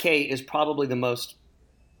 5K is probably the most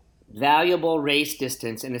valuable race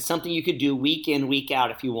distance, and it's something you could do week in, week out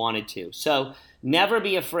if you wanted to. So never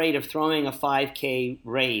be afraid of throwing a 5K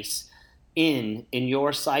race in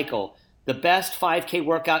your cycle. The best 5K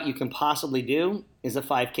workout you can possibly do is a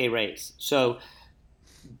 5K race. So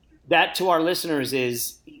that to our listeners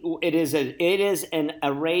is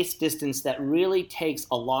a race distance that really takes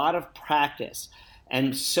a lot of practice.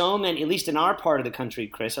 And so many, at least in our part of the country,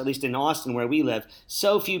 Chris, or at least in Austin where we live,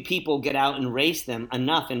 so few people get out and race them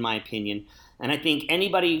enough, in my opinion. And I think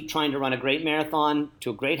anybody trying to run a great marathon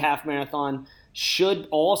to a great half marathon should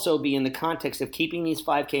also be in the context of keeping these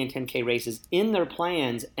 5K and 10K races in their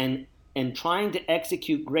plans and trying to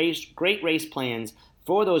execute great race plans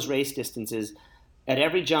for those race distances at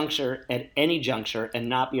every juncture, at any juncture, and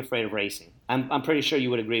not be afraid of racing. I'm pretty sure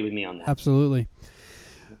you would agree with me on that. Absolutely.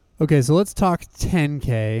 Okay, so let's talk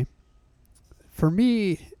 10K. For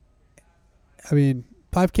me, I mean,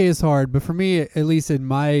 5K is hard, but for me, at least in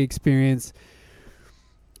my experience,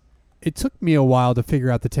 it took me a while to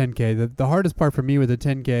figure out the 10K. The hardest part for me with the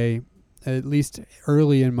 10K, at least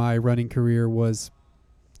early in my running career, was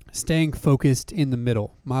staying focused in the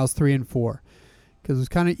middle, miles 3 and 4, because it was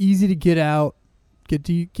kind of easy to get out,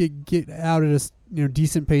 get out at a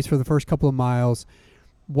decent pace for the first couple of miles.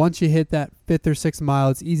 Once you hit that 5th or 6th mile,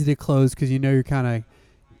 it's easy to close because you're kind of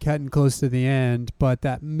cutting close to the end. But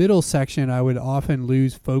that middle section, I would often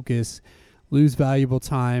lose focus, lose valuable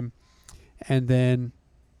time, and then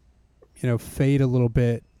fade a little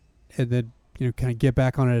bit, and then kind of get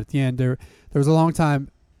back on it at the end. There was a long time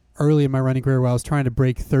early in my running career where I was trying to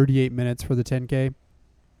break 38 minutes for the 10K.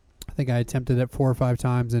 I think I attempted it 4 or 5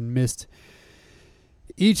 times and missed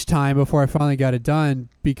each time before I finally got it done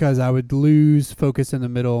because I would lose focus in the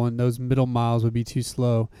middle and those middle miles would be too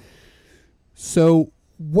slow. So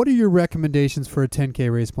what are your recommendations for a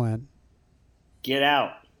 10K race plan? Get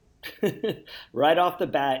out. Right off the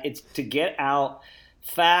bat, it's to get out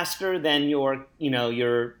faster than your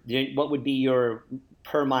what would be your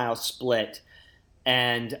per mile split.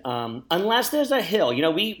 And unless there's a hill,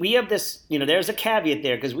 we have this, there's a caveat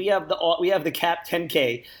there because we have the Cap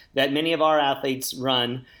 10K that many of our athletes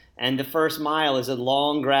run, and the first mile is a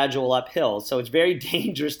long gradual uphill, so it's very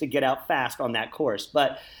dangerous to get out fast on that course.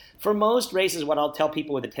 But for most races, what I'll tell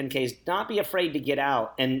people with the 10K is not be afraid to get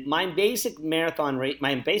out. And my basic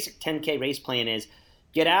 10K race plan is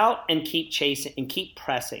get out and keep chasing and keep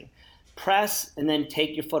pressing. Press and then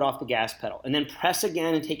take your foot off the gas pedal, and then press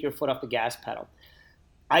again and take your foot off the gas pedal.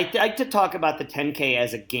 I like to talk about the 10K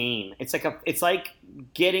as a game. It's like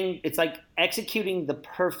executing the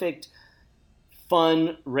perfect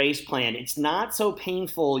fun race plan. It's not so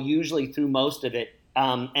painful usually through most of it,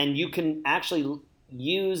 and you can actually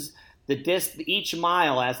use each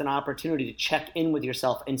mile as an opportunity to check in with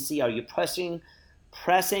yourself and see, are you pressing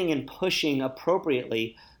and pushing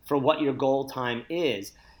appropriately for what your goal time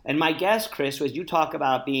is. And my guess, Chris, was you talk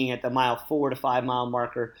about being at the mile 4 to 5 mile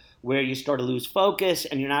marker where you start to lose focus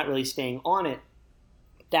and you're not really staying on it.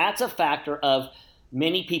 That's a factor of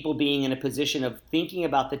many people being in a position of thinking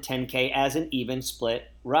about the 10K as an even split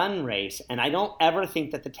run race. And I don't ever think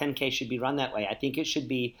that the 10K should be run that way. I think it should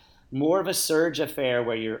be more of a surge affair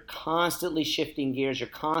where you're constantly shifting gears, you're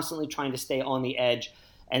constantly trying to stay on the edge.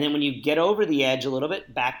 And then when you get over the edge a little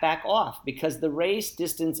bit, back off, because the race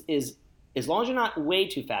distance is, as long as you're not way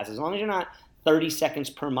too fast, as long as you're not 30 seconds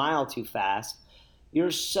per mile too fast, your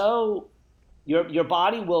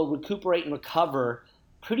body will recuperate and recover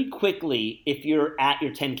pretty quickly if you're at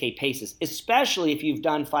your 10K paces, especially if you've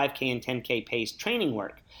done 5K and 10K pace training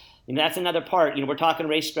work. And that's another part. We're talking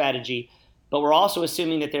race strategy, but we're also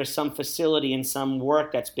assuming that there's some facility and some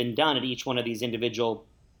work that's been done at each one of these individual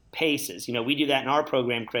paces. We do that in our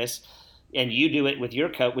program, Chris, and you do it with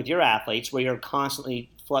your athletes, where you're constantly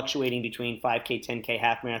fluctuating between 5K, 10K,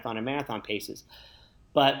 half marathon, and marathon paces.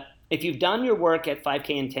 But if you've done your work at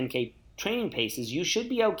 5K and 10K training paces, you should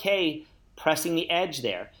be okay pressing the edge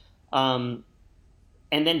there, and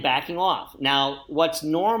then backing off. Now, what's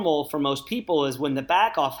normal for most people is when the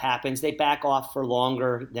back off happens, they back off for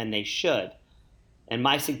longer than they should. And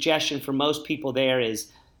my suggestion for most people there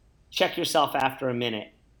is check yourself after a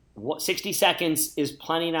minute. 60 seconds is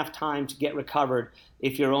plenty enough time to get recovered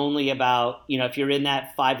if you're only about, if you're in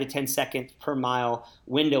that 5 to 10 seconds per mile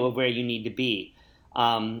window of where you need to be.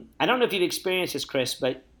 I don't know if you've experienced this, Chris,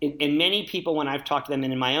 but in many people, when I've talked to them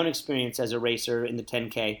and in my own experience as a racer in the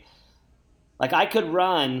 10K, like I could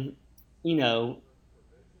run,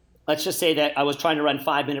 let's just say that I was trying to run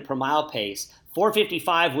 5 minute per mile pace.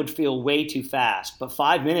 4:55 would feel way too fast, but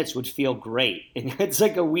 5 minutes would feel great. And it's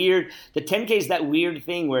like the 10K is that weird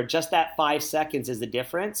thing where just that 5 seconds is the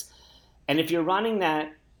difference. And if you're running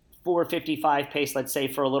that 4:55 pace, let's say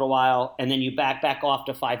for a little while, and then you back off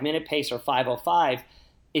to 5 minute pace or 5:05,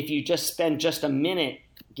 if you just spend just a minute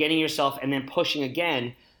getting yourself and then pushing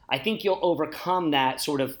again, I think you'll overcome that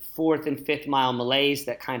sort of 4th and 5th mile malaise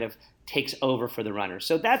that kind of takes over for the runner.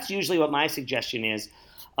 So that's usually what my suggestion is.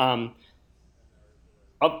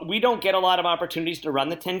 We don't get a lot of opportunities to run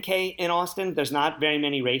the 10K in Austin. There's not very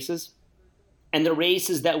many races. And the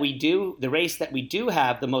races that we do, the race that we do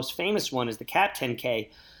have, the most famous one is the Cap 10K.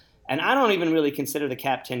 And I don't even really consider the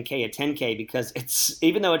Cap 10K a 10K because it's,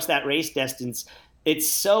 even though it's that race distance, it's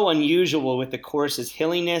so unusual with the course's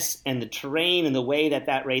hilliness and the terrain and the way that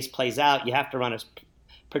that race plays out. You have to run a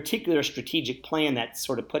particular strategic plan that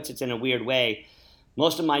sort of puts it in a weird way.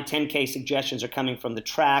 Most of my 10K suggestions are coming from the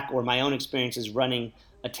track or my own experiences running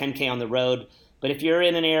a 10K on the road. But if you're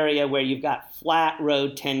in an area where you've got flat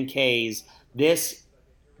road 10Ks, this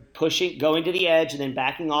pushing, going to the edge and then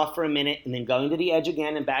backing off for a minute and then going to the edge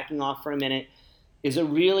again and backing off for a minute is a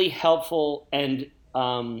really helpful and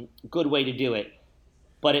good way to do it.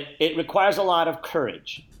 But it requires a lot of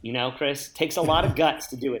courage, you know, Chris. It takes a lot of guts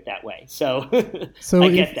to do it that way. So, I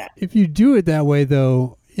get that. If you do it that way,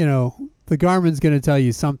 though, you know, the Garmin's going to tell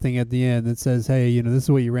you something at the end that says, hey, you know, this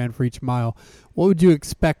is what you ran for each mile. What would you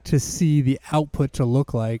expect to see the output to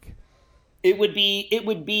look like? It would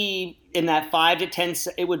be in that 5 to 10.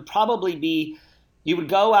 It would probably be, you would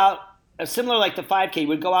go out, similar like the 5K, you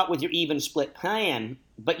would go out with your even split plan,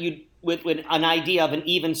 but you'd, with an idea of an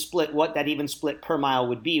even split, what that even split per mile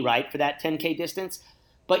would be, right, for that 10K distance.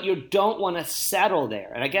 But you don't want to settle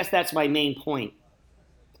there. And I guess that's my main point,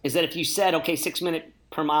 is that if you said, okay, 6 minute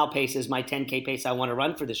per mile pace is my 10K pace I want to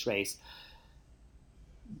run for this race,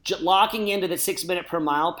 locking into the 6 minute per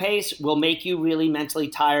mile pace will make you really mentally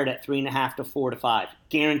tired at 3.5 to 4 to 5,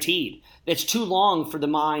 guaranteed. It's too long for the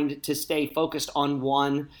mind to stay focused on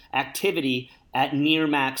one activity at near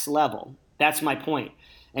max level. That's my point.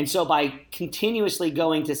 And so by continuously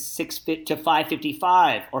going to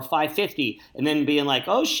 555 or 550 and then being like,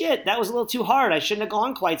 oh shit, that was a little too hard, I shouldn't have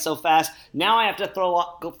gone quite so fast, now I have to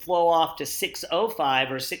flow off to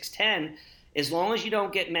 605 or 610. As long as you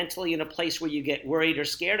don't get mentally in a place where you get worried or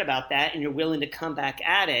scared about that and you're willing to come back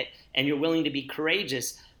at it and you're willing to be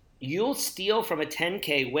courageous, you'll steal from a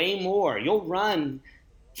 10K way more. You'll run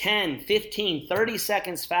 10, 15, 30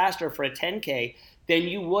 seconds faster for a 10K than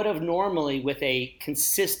you would have normally with a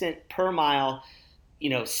consistent per mile,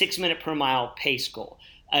 6 minute per mile pace goal.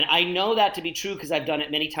 And I know that to be true because I've done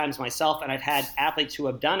it many times myself, and I've had athletes who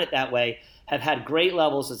have done it that way, have had great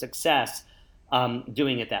levels of success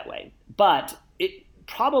doing it that way. But it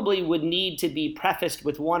probably would need to be prefaced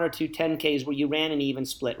with 1 or 2 10Ks where you ran an even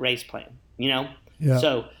split race plan, Yeah.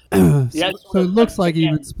 So, so it looks like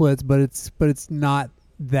even splits, but it's not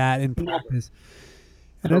that in practice.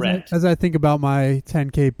 And as I think about my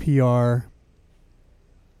 10K PR,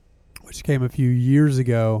 which came a few years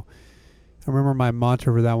ago, I remember my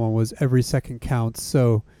mantra for that one was every second counts.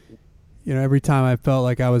 So, every time I felt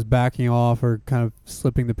like I was backing off or kind of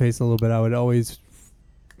slipping the pace a little bit, I would always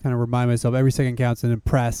kind of remind myself every second counts and then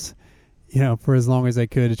press, for as long as I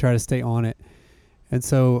could to try to stay on it. And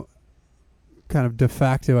so kind of de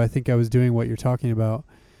facto, I think I was doing what you're talking about.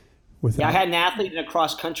 I had an athlete in a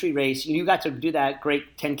cross-country race. You got to do that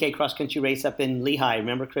great 10K cross-country race up in Lehigh.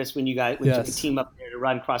 Remember, Chris, when you guys took a team up there to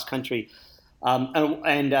run cross-country?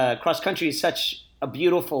 And cross-country is such a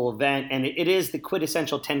beautiful event, and it is the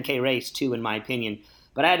quintessential 10K race, too, in my opinion.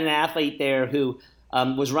 But I had an athlete there who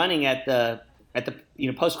was running at the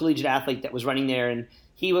post-collegiate athlete that was running there, and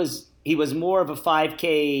he was more of a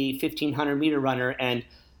 5K, 1,500-meter runner, and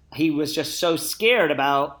he was just so scared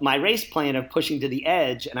about my race plan of pushing to the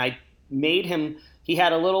edge, and I made him. He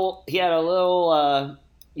had a little, an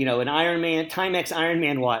Ironman, Timex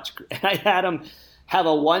Ironman watch, and I had him have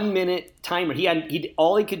a 1 minute timer.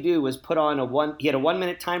 All he could do was put on he had a 1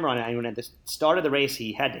 minute timer on it. And at the start of the race,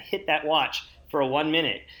 he had to hit that watch for a 1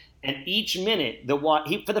 minute, and each minute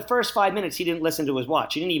for the first 5 minutes, he didn't listen to his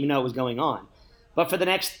watch. He didn't even know what was going on. But for the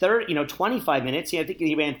next 25 minutes, I think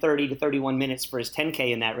he ran 30 to 31 minutes for his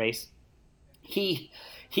 10K in that race.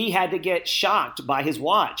 He had to get shocked by his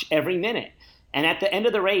watch every minute. And at the end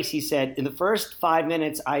of the race, he said, in the first 10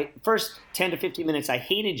 to 15 minutes, I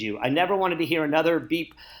hated you. I never wanted to hear another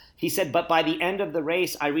beep. He said, but by the end of the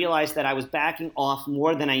race, I realized that I was backing off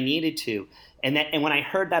more than I needed to. And when I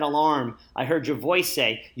heard that alarm, I heard your voice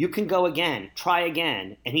say, you can go again, try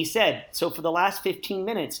again. And he said, so for the last 15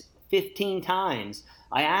 minutes, 15 times,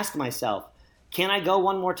 I asked myself, can I go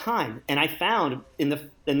one more time? And I found in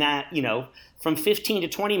that, from 15 to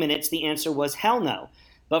 20 minutes, the answer was hell no.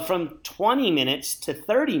 But from 20 minutes to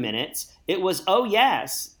 30 minutes, it was, oh,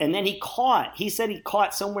 yes. And then he said he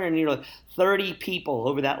caught somewhere near 30 people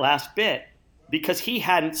over that last bit because he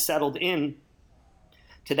hadn't settled in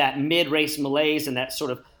to that mid-race malaise and that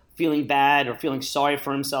sort of feeling bad or feeling sorry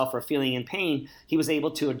for himself or feeling in pain. He was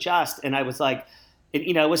able to adjust. And I was like,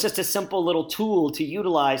 it was just a simple little tool to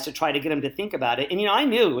utilize to try to get them to think about it. And I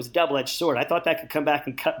knew it was a double-edged sword. I thought that could come back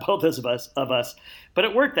and cut both of us, but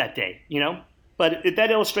it worked that day. But that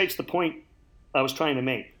illustrates the point I was trying to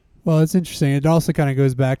make. Well, it's interesting. It also kind of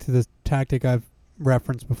goes back to the tactic I've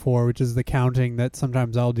referenced before, which is the counting that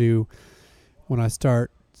sometimes I'll do when I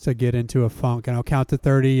start to get into a funk, and I'll count to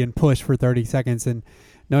 30 and push for 30 seconds, and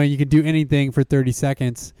knowing you can do anything for 30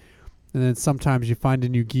 seconds, and then sometimes you find a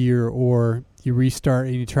new gear or you restart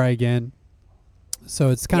and you try again. So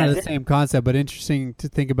it's kind of the same concept, but interesting to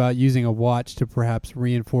think about using a watch to perhaps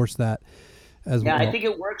reinforce that as well. Yeah, I think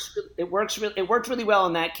it works. It worked really well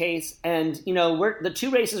in that case. And the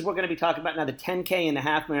two races we're going to be talking about now, the 10K and the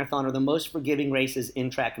half marathon, are the most forgiving races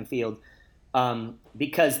in track and field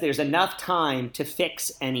because there's enough time to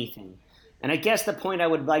fix anything. And I guess the point I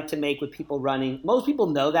would like to make with people running, most people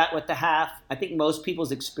know that with the half. I think most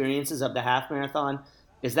people's experiences of the half marathon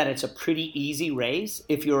is that it's a pretty easy race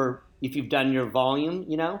if you've done your volume,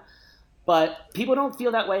 But people don't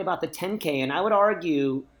feel that way about the 10K, and I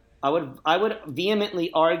would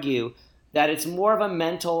vehemently argue that it's more of a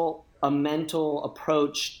mental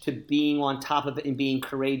approach to being on top of it and being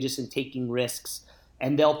courageous and taking risks,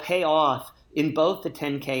 and they'll pay off in both the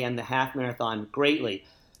 10K and the half marathon greatly.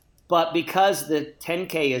 But because the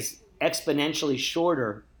 10K is exponentially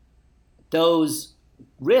shorter, those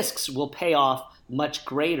risks will pay off much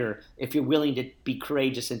greater if you're willing to be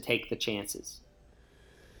courageous and take the chances.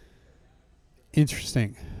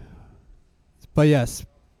 Interesting. But yes,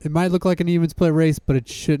 it might look like an even split race, but it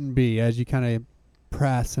shouldn't be, as you kind of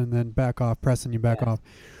press and then back off, press and you back off.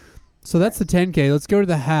 So that's the 10K. Let's go to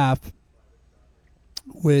the half,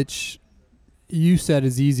 which you said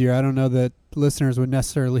is easier. I don't know that listeners would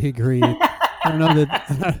necessarily agree. I don't know that.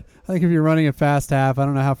 I think if you're running a fast half, I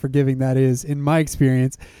don't know how forgiving that is in my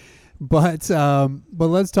experience. But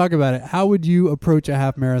let's talk about it. How would you approach a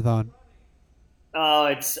half marathon?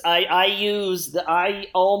 Oh, I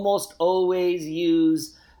almost always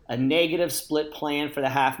use a negative split plan for the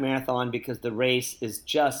half marathon because the race is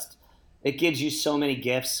just, it gives you so many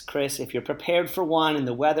gifts, Chris. If you're prepared for one and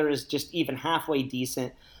the weather is just even halfway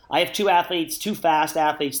decent. I have two fast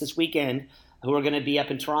athletes this weekend who are going to be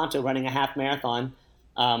up in Toronto running a half marathon.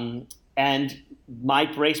 And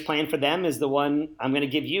my race plan for them is the one I'm going to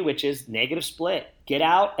give you, which is negative split. Get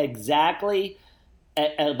out exactly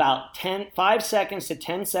at about 5 seconds to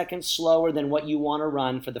 10 seconds slower than what you want to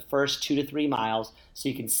run for the first 2 to 3 miles, so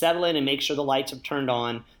you can settle in and make sure the lights have turned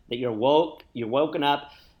on, that you're woken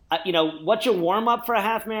up. What's your warm up for a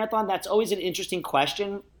half marathon? That's always an interesting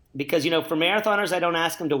question because, for marathoners, I don't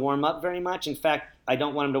ask them to warm up very much. In fact, I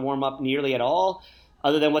don't want them to warm up nearly at all,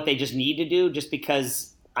 other than what they just need to do, just because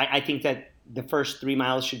I think that the first 3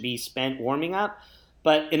 miles should be spent warming up.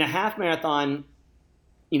 But in a half marathon,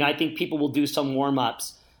 I think people will do some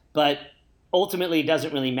warm-ups, but ultimately it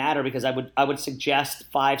doesn't really matter because I would suggest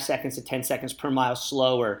 5 seconds to 10 seconds per mile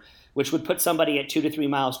slower, which would put somebody at 2 to 3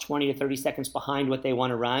 miles 20 to 30 seconds behind what they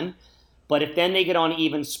want to run. But if then they get on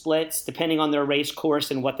even splits, depending on their race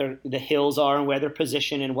course and what the hills are and where they're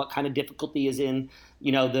positioned and what kind of difficulty is in,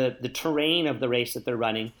 the terrain of the race that they're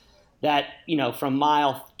running, that, from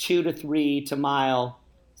mile 2 to 3 to mile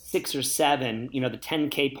 6 or 7, the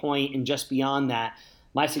 10K point and just beyond that,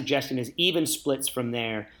 my suggestion is even splits from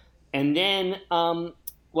there. And then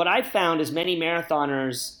what I've found is many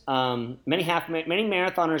marathoners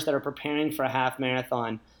that are preparing for a half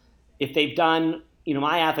marathon, if they've done,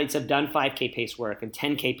 my athletes have done 5K pace work and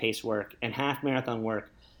 10K pace work and half marathon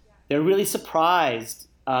work, they're really surprised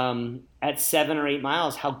at 7 or 8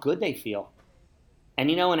 miles how good they feel. And,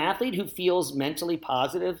 an athlete who feels mentally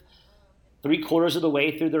positive 3/4 of the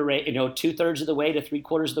way through the race, 2/3 of the way to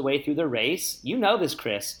 3/4 of the way through the race, this,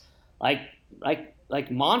 Chris, like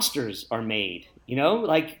monsters are made,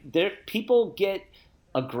 people get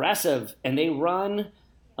aggressive and they run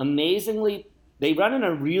amazingly. They run in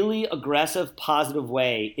a really aggressive, positive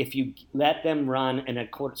way if you let them run in a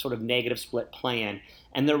sort of negative split plan.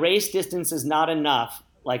 And the race distance is not enough,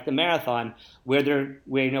 like the marathon, where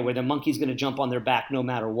the monkey's going to jump on their back no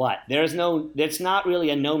matter what. It's not really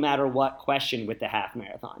a no matter what question with the half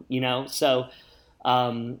marathon, So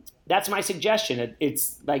that's my suggestion.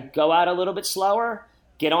 It's like go out a little bit slower,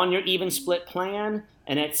 get on your even split plan,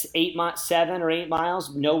 and it's 7 or 8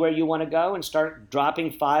 miles, know where you want to go, and start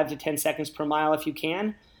dropping 5 to 10 seconds per mile if you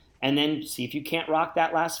can, and then see if you can't rock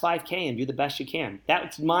that last 5K and do the best you can.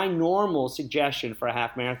 That's my normal suggestion for a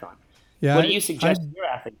half marathon. Yeah, what do you suggest to your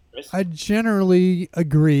athletes, Chris? I generally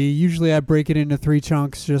agree. Usually I break it into 3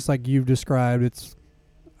 chunks, just like you've described.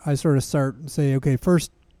 I sort of start and say, okay,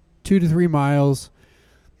 first 2 to 3 miles,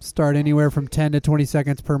 start anywhere from 10 to 20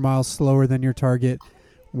 seconds per mile slower than your target,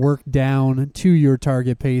 work down to your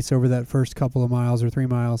target pace over that first couple of miles or 3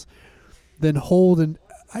 miles, then hold. And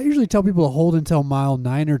I usually tell people to hold until mile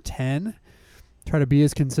 9 or 10, try to be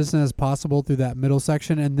as consistent as possible through that middle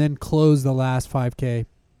section, and then close the last 5K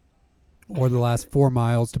or the last 4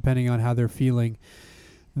 miles, depending on how they're feeling.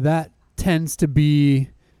 That tends to be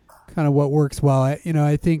kind of what works well.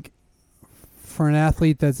 I think for an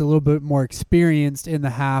athlete that's a little bit more experienced in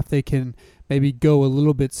the half, they can maybe go a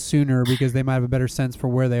little bit sooner because they might have a better sense for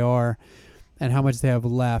where they are and how much they have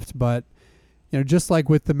left. But, just like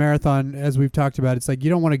with the marathon, as we've talked about, it's like you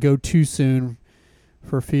don't want to go too soon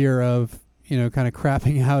for fear of, kind of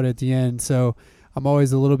crapping out at the end. So I'm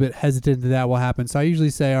always a little bit hesitant that will happen. So I usually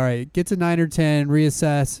say, all right, get to 9 or 10,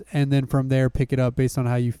 reassess, and then from there pick it up based on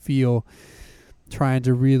how you feel, trying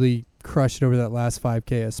to really crush it over that last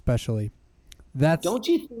 5K especially. Don't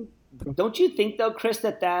you think though, Chris,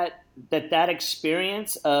 that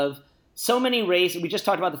experience of so many races, we just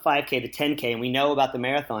talked about the 5K, the 10K, and we know about the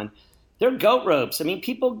marathon. They're goat ropes. I mean,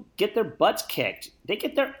 people get their butts kicked. They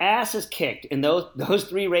get their asses kicked in those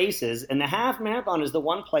 3 races. And the half marathon is the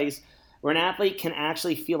one place where an athlete can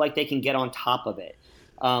actually feel like they can get on top of it.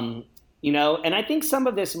 And I think some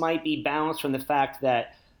of this might be balanced from the fact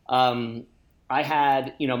that I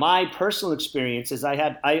had, my personal experiences.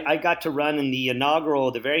 I got to run in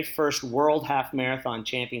the very first World Half Marathon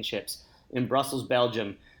Championships in Brussels,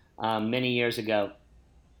 Belgium, many years ago.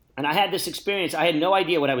 And I had this experience. I had no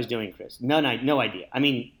idea what I was doing, Chris. No idea. I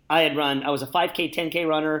mean, I was a 5K, 10K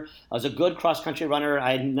runner. I was a good cross-country runner.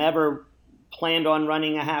 I had never planned on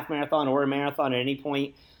running a half marathon or a marathon at any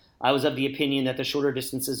point. I was of the opinion that the shorter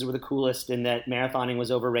distances were the coolest and that marathoning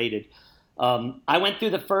was overrated. I went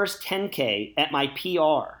through the first 10K at my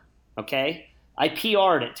PR, okay? I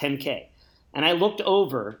PR'd at 10K. And I looked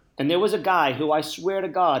over, and there was a guy who I swear to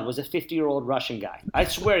God was a 50-year-old Russian guy. I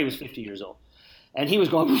swear he was 50 years old. And he was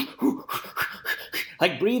going,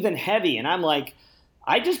 like breathing heavy. And I'm like,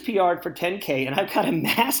 I just PR'd for 10K, and I've got a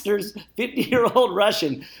master's 50-year-old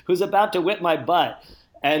Russian who's about to whip my butt.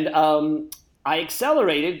 And I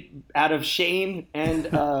accelerated out of shame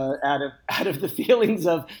and out of the feelings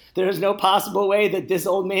of there's no possible way that this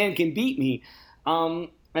old man can beat me. And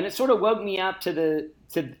it sort of woke me up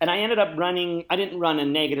and I ended up running. I didn't run a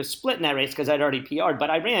negative split in that race because I'd already PR'd, but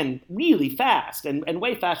I ran really fast and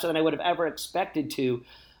way faster than I would have ever expected to.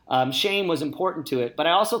 Shame was important to it, but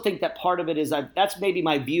I also think that part of it is that's maybe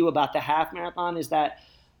my view about the half marathon is that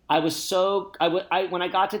I was when I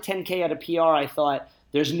got to 10K at a PR, I thought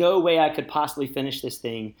there's no way I could possibly finish this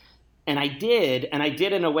thing, and I did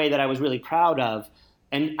in a way that I was really proud of.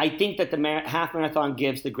 And I think that the half marathon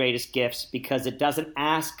gives the greatest gifts because it doesn't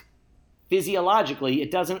ask physiologically,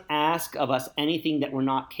 it doesn't ask of us anything that we're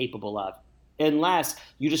not capable of, unless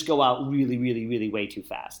you just go out really, really, really way too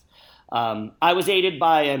fast. I was aided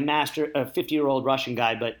by a 50-year-old Russian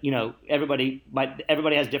guy, but everybody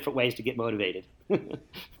has different ways to get motivated.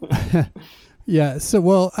 Yeah. So,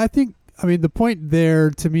 the point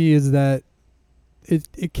there to me is that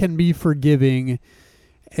it can be forgiving,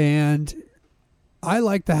 and I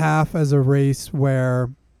like the half as a race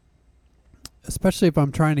where, especially if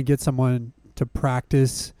I'm trying to get someone to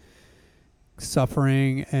practice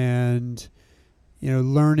suffering and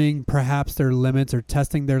learning perhaps their limits or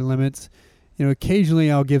testing their limits.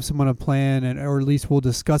 Occasionally I'll give someone a plan or at least we'll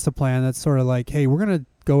discuss a plan that's sort of like, hey, we're going to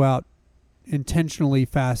go out intentionally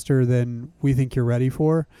faster than we think you're ready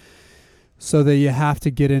for, so that you have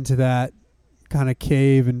to get into that kind of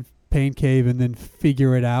cave and pain cave and then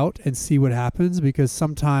figure it out and see what happens, because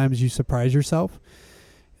sometimes you surprise yourself.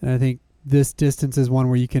 And I think this distance is one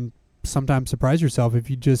where you can sometimes surprise yourself if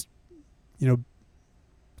you just,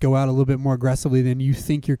 go out a little bit more aggressively than you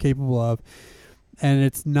think you're capable of. And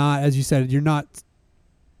it's not, as you said, you're not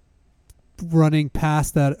running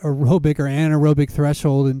past that aerobic or anaerobic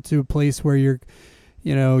threshold into a place where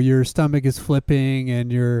your stomach is flipping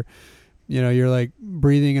and you're like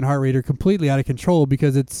breathing and heart rate are completely out of control,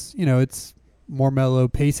 because it's more mellow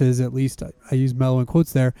paces. At least I use mellow in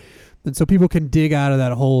quotes there. And so people can dig out of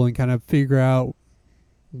that hole and kind of figure out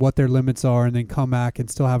what their limits are and then come back and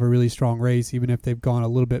still have a really strong race, even if they've gone a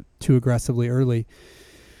little bit too aggressively early.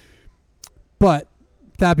 But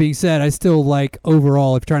that being said, I still like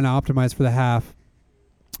overall, if you're trying to optimize for the half,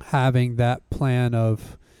 having that plan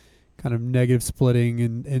of kind of negative splitting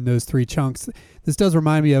in those 3 chunks. This does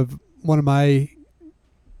remind me of one of my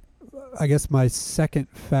second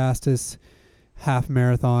fastest half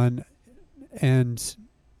marathon, and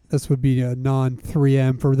this would be a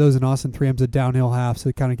non-3M. For those in Austin, 3M's a downhill half, so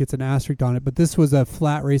it kind of gets an asterisk on it. But this was a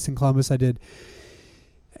flat race in Columbus I did.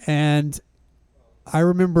 And I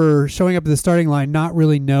remember showing up at the starting line, not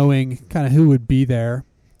really knowing kind of who would be there.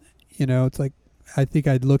 It's like, I think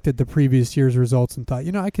I'd looked at the previous year's results and thought,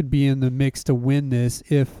 I could be in the mix to win this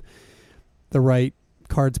if the right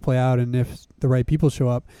cards play out and if the right people show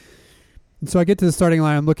up. And so I get to the starting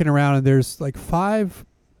line, I'm looking around, and there's like 5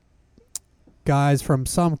 guys from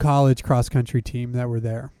some college cross-country team that were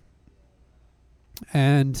there.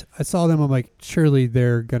 And I saw them, I'm like, surely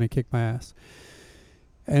they're going to kick my ass.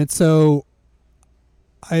 And so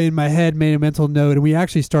I, in my head, made a mental note, and we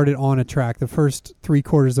actually started on a track. The first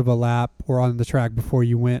 3/4 of a lap were on the track before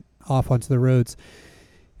you went off onto the roads.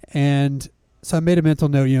 And so I made a mental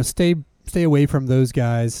note, stay away from those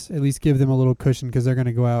guys, at least give them a little cushion because they're going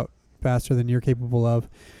to go out faster than you're capable of.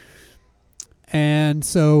 And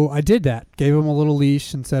so I did that, gave them a little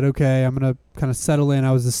leash and said, okay, I'm going to kind of settle in.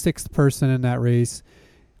 I was the 6th person in that race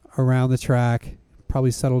around the track,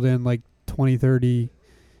 probably settled in like 20, 30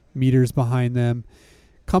 meters behind them.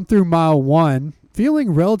 Come through mile 1,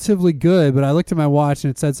 feeling relatively good, but I looked at my watch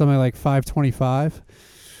and it said something like 5:25,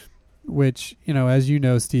 which, as you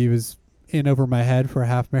know, Steve, is in over my head for a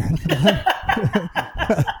half marathon.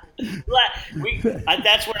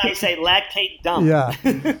 That's when I say lactate dump. Yeah.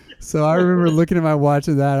 So I remember looking at my watch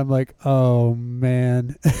at that. I'm like, oh,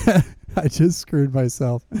 man, I just screwed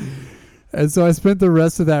myself. And so I spent the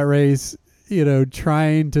rest of that race,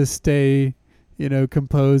 trying to stay,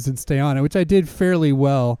 composed and stay on it, which I did fairly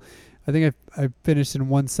well. I think I finished in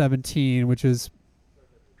 1:17, which is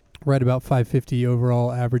right about 5:50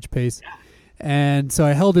 overall average pace. And so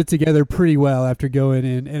I held it together pretty well after going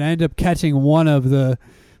in, and I ended up catching one of the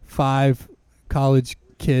 5 college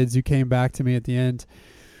kids who came back to me at the end.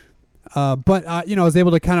 But I was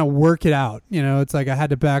able to kind of work it out. It's like I had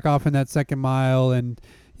to back off in that second mile, and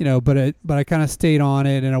but I kind of stayed on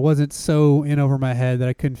it, and I wasn't so in over my head that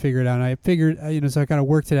I couldn't figure it out. And I figured, so I kind of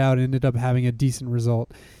worked it out and ended up having a decent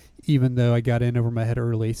result, even though I got in over my head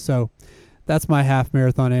early. So that's my half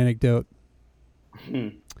marathon anecdote.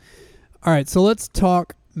 All right, so let's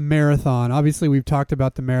talk marathon. Obviously, we've talked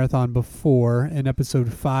about the marathon before in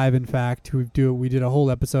episode 5. In fact, we did a whole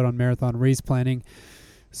episode on marathon race planning.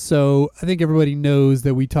 So I think everybody knows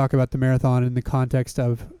that we talk about the marathon in the context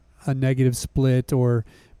of a negative split or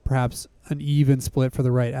perhaps an even split for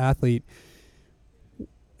the right athlete.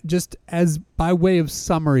 Just as by way of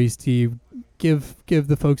summary, Steve, give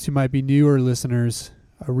the folks who might be newer listeners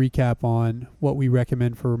a recap on what we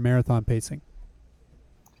recommend for marathon pacing.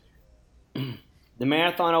 The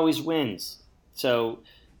marathon always wins. So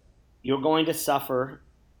you're going to suffer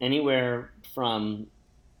anywhere from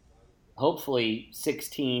hopefully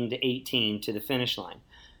 16 to 18 to the finish line.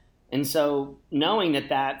 And so knowing that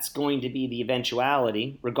that's going to be the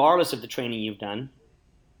eventuality, regardless of the training you've done,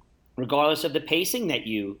 regardless of the pacing that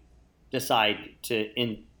you decide to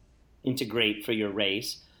integrate for your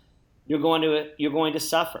race, you're going to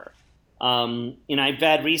suffer. I've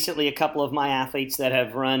had recently a couple of my athletes that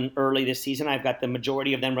have run early this season. I've got the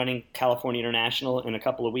majority of them running California International in a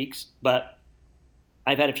couple of weeks, but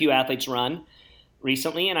I've had a few athletes run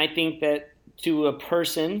recently, and I think that to a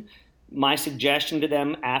person, my suggestion to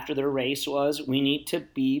them after their race was we need to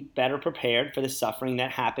be better prepared for the suffering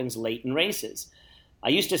that happens late in races. I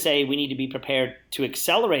used to say we need to be prepared to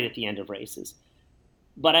accelerate at the end of races.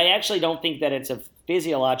 But I actually don't think that it's a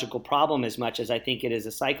physiological problem as much as I think it is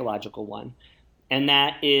a psychological one. And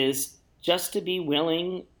that is just to be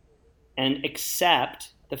willing and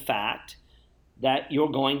accept the fact that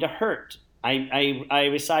you're going to hurt. I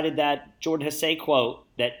recited that Jordan Hasay quote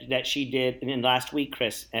that she did in last week,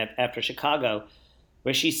 Chris, after Chicago,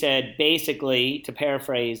 where she said, basically, to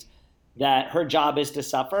paraphrase, that her job is to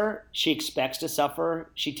suffer. She expects to suffer.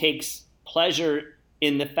 She takes pleasure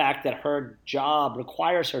in the fact that her job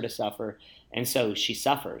requires her to suffer, and so she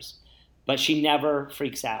suffers. But she never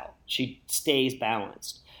freaks out. She stays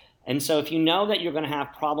balanced. And so if you know that you're going to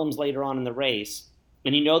have problems later on in the race,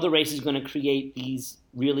 and you know the race is going to create these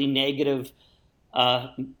really negative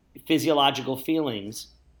physiological feelings,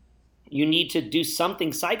 you need to do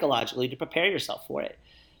something psychologically to prepare yourself for it.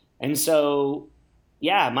 And so,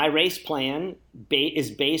 yeah, my race plan is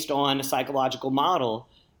based on a psychological model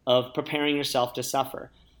of preparing yourself to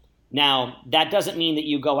suffer. Now, that doesn't mean that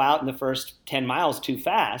you go out in the first 10 miles too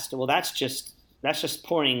fast. Well, that's just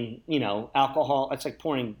pouring, alcohol. It's like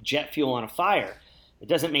pouring jet fuel on a fire. It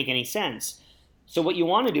doesn't make any sense. So what you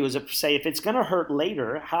want to do is say, if it's going to hurt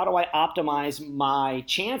later, how do I optimize my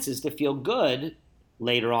chances to feel good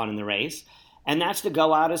later on in the race? And that's to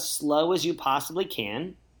go out as slow as you possibly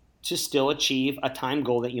can to still achieve a time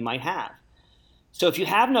goal that you might have. So if you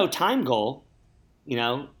have no time goal,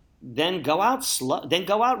 then go out slow, then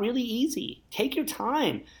go out really easy. Take your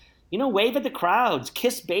time. wave at the crowds,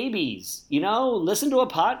 kiss babies, listen to a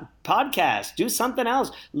podcast, do something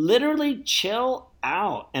else. Literally chill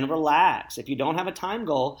out and relax if you don't have a time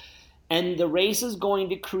goal. And the race is going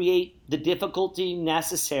to create the difficulty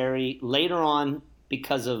necessary later on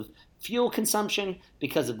because of fuel consumption,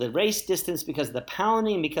 because of the race distance, because of the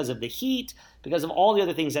pounding, because of the heat, because of all the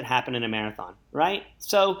other things that happen in a marathon, right?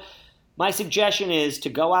 So my suggestion is to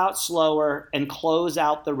go out slower and close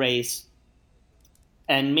out the race.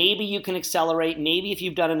 And maybe you can accelerate. Maybe if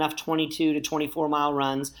you've done enough 22 to 24 mile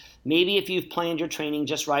runs, maybe if you've planned your training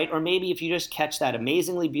just right, or maybe if you just catch that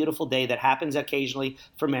amazingly beautiful day that happens occasionally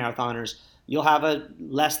for marathoners, you'll have a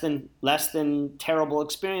less than terrible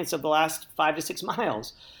experience of the last 5 to 6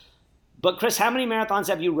 miles. But Chris, how many marathons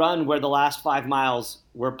have you run where the last 5 miles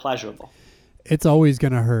were pleasurable? It's always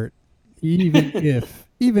going to hurt, even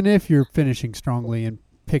if you're finishing strongly and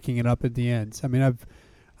picking it up at the end. I mean,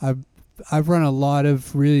 I've run a lot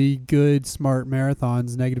of really good, smart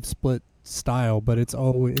marathons, negative split style, but it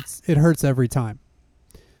hurts every time.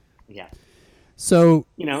 Yeah. So,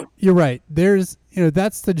 you're right. There's,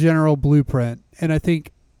 that's the general blueprint. And I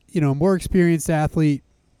think, a more experienced athlete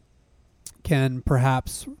can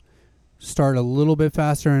perhaps start a little bit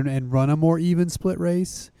faster and run a more even split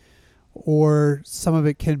race. Or some of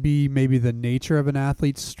it can be maybe the nature of an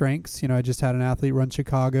athlete's strengths. I just had an athlete run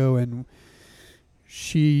Chicago, and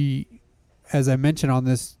she, as I mentioned on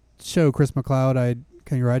this show, Chris McLeod, I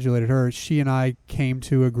congratulated her. She and I came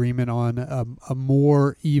to agreement on a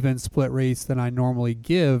more even split race than I normally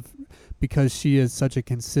give because she is such a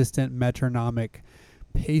consistent metronomic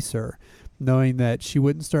pacer, knowing that she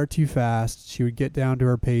wouldn't start too fast. She would get down to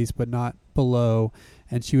her pace, but not below,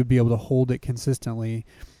 and she would be able to hold it consistently,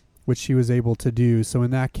 which she was able to do. So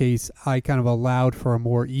in that case, I kind of allowed for a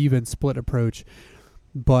more even split approach.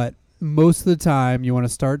 But most of the time, you want to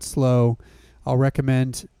start slow. I'll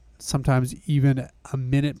recommend sometimes even a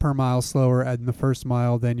minute per mile slower in the first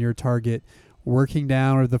mile than your target, working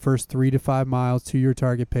down over the first 3 to 5 miles to your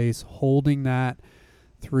target pace, holding that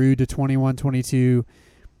through to 21, 22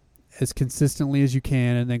 as consistently as you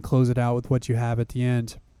can, and then close it out with what you have at the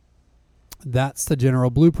end. That's the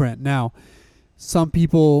general blueprint. Now, some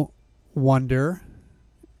people wonder,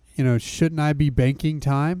 shouldn't I be banking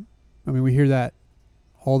time? I mean, we hear that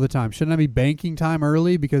all the time. Shouldn't I be banking time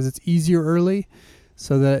early because it's easier early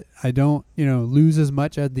so that I don't, lose as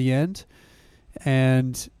much at the end?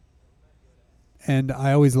 And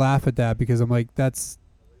I always laugh at that because I'm like, that's,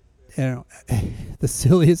 the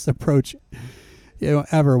silliest approach,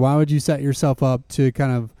 ever. Why would you set yourself up to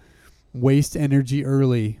kind of waste energy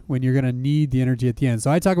early when you're going to need the energy at the end?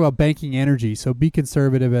 So I talk about banking energy. So be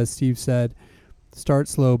conservative, as Steve said. Start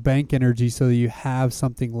slow, bank energy so that you have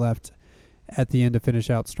something left at the end to finish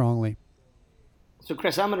out strongly. So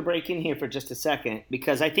Chris, I'm going to break in here for just a second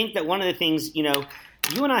because I think that one of the things, you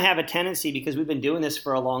and I have a tendency, because we've been doing this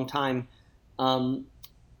for a long time,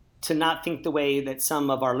 to not think the way that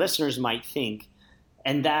some of our listeners might think.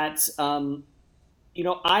 And that's,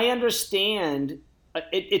 I understand.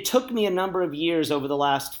 It took me a number of years over the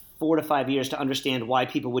last 4 to 5 years to understand why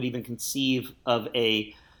people would even conceive of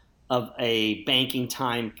a banking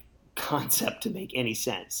time concept to make any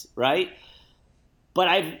sense, right? But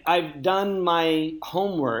I've done my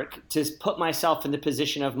homework to put myself in the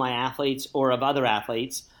position of my athletes or of other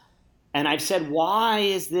athletes, and I've said, why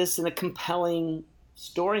is this a compelling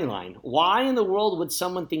storyline? Why in the world would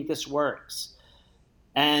someone think this works?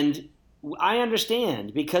 And I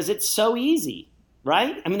understand, because it's so easy.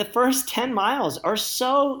 Right? I mean, the first 10 miles are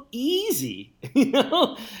so easy.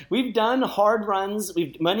 We've done hard runs.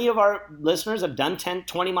 Many of our listeners have done 10,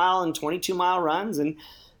 20 mile and 22 mile runs and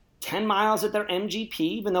 10 miles at their MGP,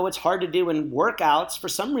 even though it's hard to do in workouts for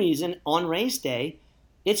some reason on race day.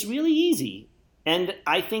 It's really easy. And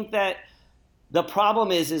I think that the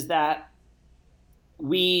problem is that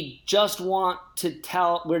we just want to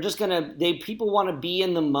people want to be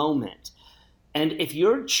in the moment. And if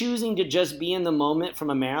you're choosing to just be in the moment from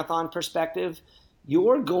a marathon perspective,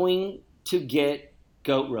 you're going to get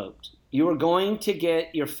goat roped. You are going to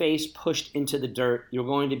get your face pushed into the dirt. You're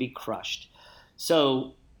going to be crushed.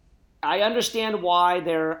 So I understand why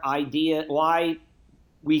why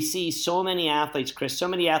we see so many athletes, Chris, so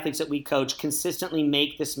many athletes that we coach consistently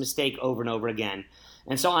make this mistake over and over again.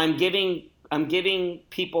 And so I'm giving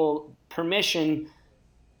people permission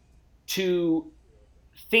to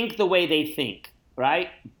think the way they think, right?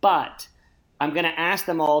 But I'm going to ask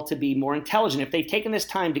them all to be more intelligent. If they've taken this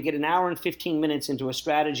time to get an hour and 15 minutes into a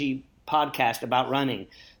strategy podcast about running,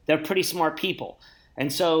 they're pretty smart people.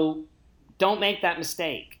 And so don't make that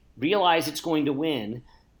mistake. Realize it's going to win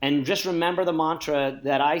And just remember the mantra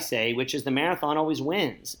that I say, which is the marathon always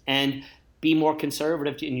wins, and be more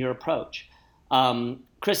conservative in your approach.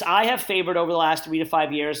 Chris, I have favored over the last 3 to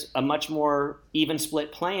 5 years a much more even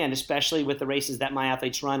split plan, especially with the races that my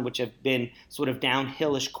athletes run, which have been sort of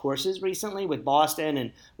downhillish courses recently with Boston,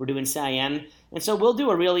 and we're doing Siam. And so we'll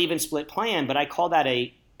do a real even split plan, but I call that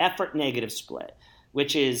a effort negative split,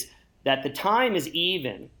 which is that the time is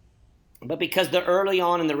even, but because they're early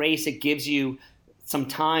on in the race, it gives you some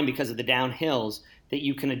time because of the downhills that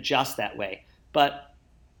you can adjust that way. But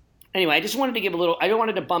anyway, I just wanted to give I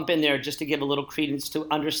wanted to bump in there just to give a little credence to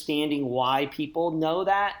understanding why people know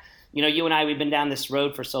that. You and I, we've been down this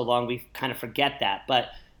road for so long, we kind of forget that. But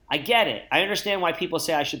I get it. I understand why people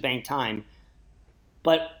say I should bank time.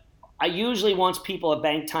 But I usually, once people have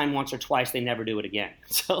banked time once or twice, they never do it again.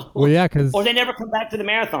 So, well, yeah, or they never come back to the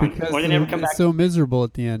marathon, or they never come back. It's so miserable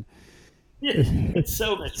at the end. It's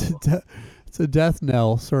so miserable. It's a death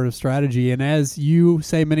knell sort of strategy, and as you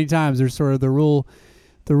say many times, there's sort of the rule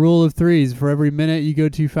of threes. For every minute you go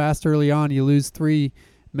too fast early on, you lose 3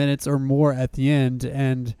 minutes or more at the end,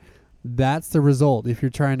 and that's the result. If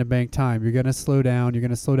you're trying to bank time, you're going to slow down. You're going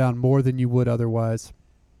to slow down more than you would otherwise,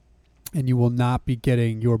 and you will not be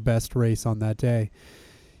getting your best race on that day.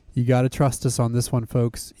 You got to trust us on this one,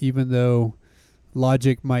 folks, even though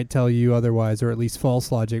logic might tell you otherwise, or at least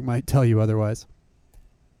false logic might tell you otherwise.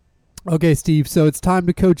 Okay, Steve, so it's time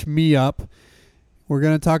to coach me up. We're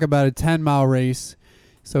going to talk about a 10-mile race,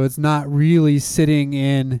 so it's not really sitting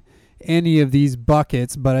in any of these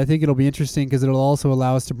buckets, but I think it'll be interesting because it'll also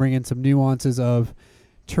allow us to bring in some nuances of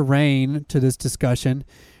terrain to this discussion.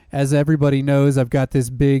 As everybody knows, I've got this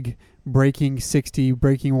big breaking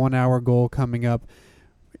 1 hour goal coming up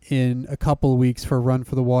in a couple of weeks for Run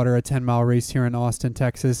for the Water, a 10-mile race here in Austin,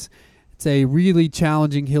 Texas. It's a really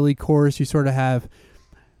challenging hilly course. You sort of have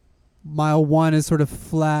mile 1 is sort of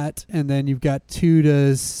flat, and then you've got 2 to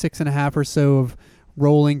 6.5 or so of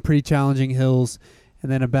rolling, pretty challenging hills,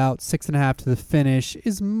 and then about 6.5 to the finish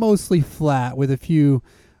is mostly flat with a few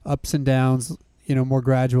ups and downs, more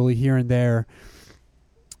gradually here and there.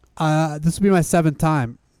 This will be my 7th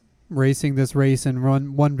time racing this race and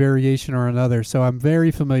run one variation or another, so I'm very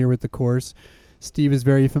familiar with the course. Steve is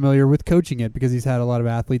very familiar with coaching it because he's had a lot of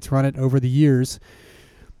athletes run it over the years.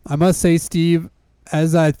 I must say, Steve,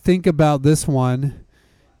 as I think about this one,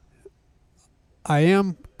 I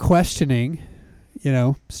am questioning,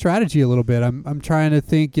 strategy a little bit. I'm trying to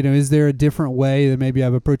think, is there a different way that maybe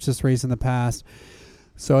I've approached this race in the past?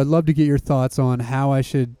 So I'd love to get your thoughts on how I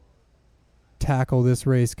should tackle this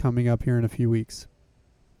race coming up here in a few weeks.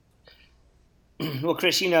 Well,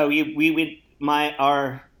 Chris, the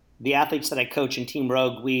athletes that I coach in Team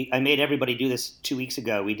Rogue, I made everybody do this 2 weeks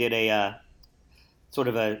ago. We did a sort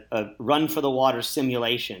of a Run for the Water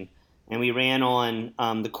simulation, and we ran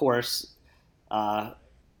on the course.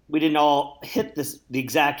 We didn't all hit the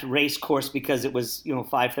exact race course because it was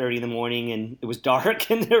 5:30 in the morning and it was dark,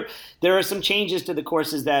 and there are some changes to the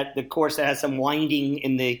course that has some winding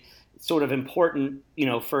in the sort of important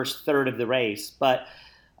first third of the race, but.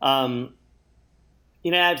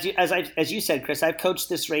 As you said, Chris, I've coached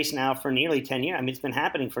this race now for nearly 10 years. I mean, it's been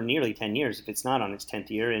happening for nearly 10 years, if it's not on its 10th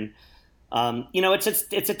year. And,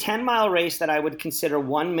 it's a 10-mile race that I would consider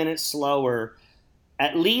 1 minute slower,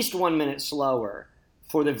 at least 1 minute slower,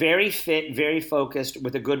 for the very fit, very focused,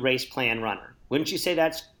 with a good race plan runner. Wouldn't you say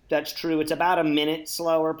that's true? It's about a minute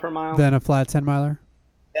slower per mile. Than a flat 10-miler?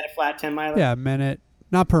 Than a flat 10-miler? Yeah, a minute.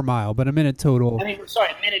 Not per mile, but a minute total. A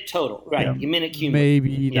minute total. Right, yeah. A minute cumulative.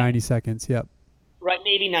 Maybe 90 seconds, yep. Right,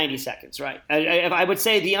 maybe 90 seconds, right. I would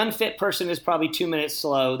say the unfit person is probably 2 minutes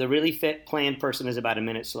slow. The really fit, planned person is about a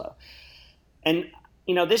minute slow. And,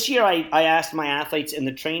 this year I asked my athletes in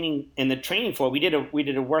the training floor, we did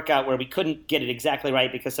a workout where we couldn't get it exactly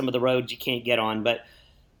right because some of the roads you can't get on. But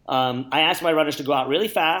I asked my runners to go out really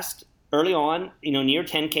fast early on, near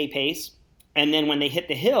 10K pace. And then when they hit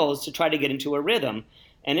the hills to try to get into a rhythm.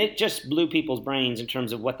 And it just blew people's brains in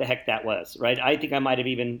terms of what the heck that was, right? I think I might have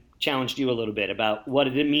even challenged you a little bit about what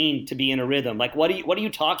did it mean to be in a rhythm? Like, what are you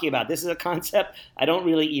talking about? This is a concept I don't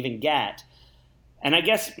really even get. And I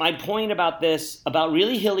guess my point about this, about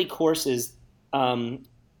really hilly courses to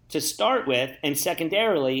start with, and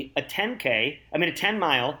secondarily, a 10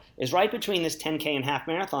 mile is right between this 10K and half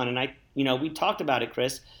marathon. And we talked about it,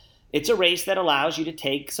 Chris. It's a race that allows you to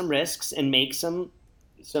take some risks and make some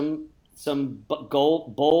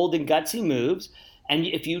bold and gutsy moves, and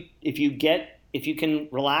if you can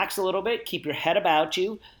relax a little bit, keep your head about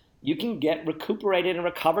you, you can get recuperated and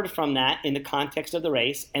recovered from that in the context of the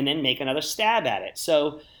race, and then make another stab at it.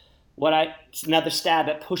 So, another stab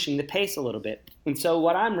at pushing the pace a little bit. And so,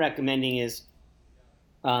 what I'm recommending is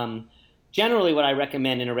Generally, what I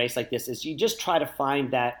recommend in a race like this is you just try to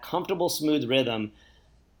find that comfortable, smooth rhythm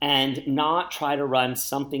and not try to run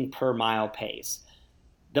something per mile pace.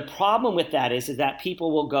 The problem with that is that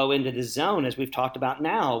people will go into the zone, as we've talked about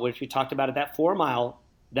now, which we talked about at that 4 mile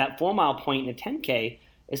point in a 10K,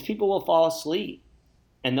 is people will fall asleep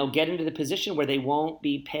and they'll get into the position where they won't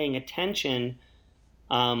be paying attention.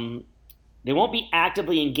 They won't be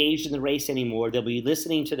actively engaged in the race anymore. They'll be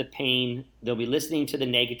listening to the pain. They'll be listening to the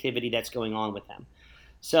negativity that's going on with them.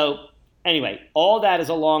 So anyway, all that is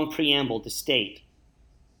a long preamble to state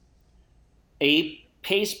a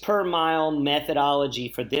pace per mile methodology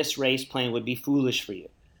for this race plan would be foolish for you.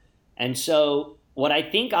 And so what I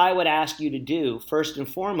think I would ask you to do first and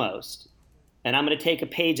foremost, and I'm going to take a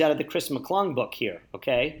page out of the Chris McClung book here,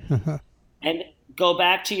 okay? And go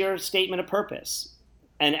back to your statement of purpose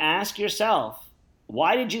and ask yourself,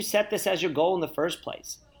 why did you set this as your goal in the first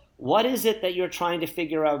place? What is it that you're trying to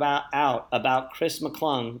figure out about Chris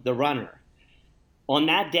McClung, the runner, on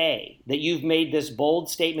that day that you've made this bold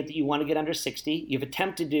statement that you want to get under 60? You've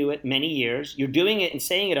attempted to do it many years. You're doing it and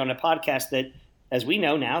saying it on a podcast that, as we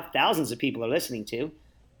know now, thousands of people are listening to.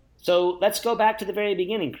 So let's go back to the very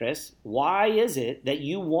beginning, Chris. Why is it that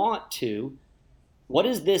you want to? What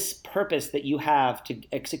is this purpose that you have to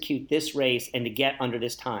execute this race and to get under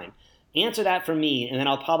this time? Answer that for me, and then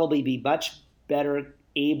I'll probably be much better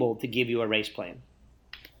able to give you a race plan.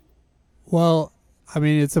 Well, I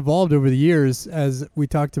mean, it's evolved over the years, as we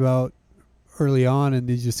talked about early on in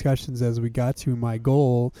these discussions as we got to my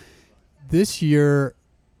goal. This year,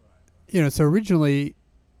 so originally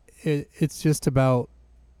it's just about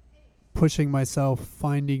pushing myself,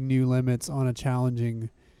 finding new limits on a challenging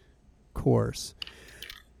course.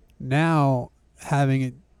 Now,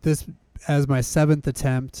 having this as my 7th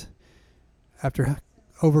attempt after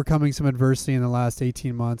overcoming some adversity in the last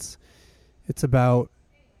 18 months, it's about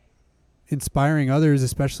inspiring others,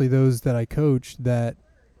 especially those that I coach, that,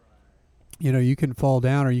 you can fall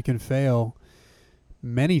down or you can fail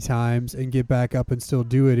many times and get back up and still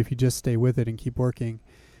do it if you just stay with it and keep working.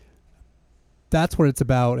 That's what it's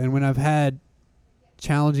about. And when I've had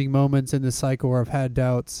challenging moments in this cycle where I've had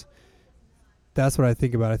doubts, that's what I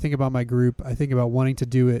think about. I think about my group. I think about wanting to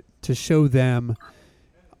do it to show them,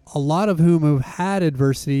 a lot of whom have had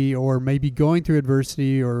adversity or maybe going through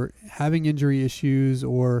adversity or having injury issues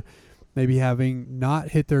or maybe having not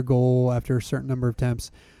hit their goal after a certain number of attempts.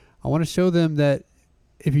 I want to show them that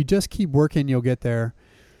if you just keep working, you'll get there.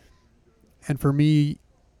 And for me,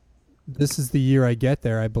 this is the year I get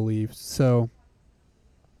there, I believe. So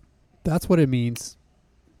that's what it means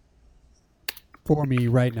for me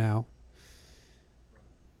right now.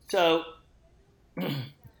 So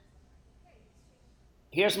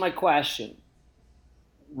here's my question.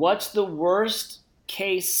 What's the worst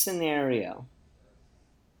case scenario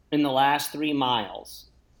in the last 3 miles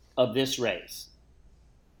of this race?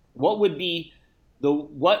 What would be the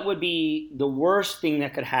worst thing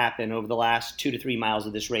that could happen over the last 2 to 3 miles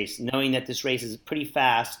of this race, knowing that this race is pretty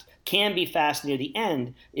fast, can be fast near the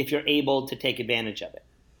end if you're able to take advantage of it?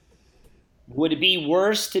 Would it be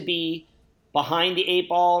worse to be behind the 8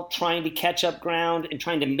 ball, trying to catch up ground and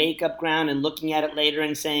trying to make up ground and looking at it later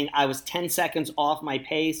and saying, I was 10 seconds off my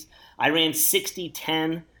pace, I ran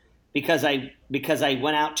 60-10 because I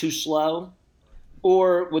went out too slow?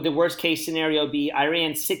 Or would the worst case scenario be I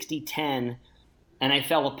ran 60-10 and I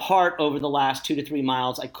fell apart over the last 2 to 3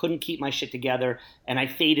 miles, I couldn't keep my shit together, and I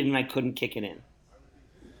faded and I couldn't kick it in?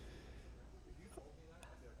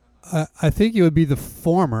 I think it would be the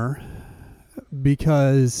former,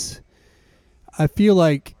 because I feel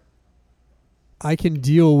like I can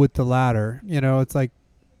deal with the latter. It's like,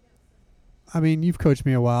 you've coached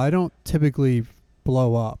me a while. I don't typically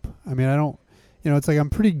blow up. I don't, it's like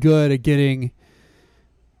I'm pretty good at getting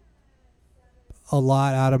a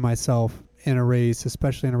lot out of myself in a race,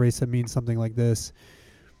 especially in a race that means something like this.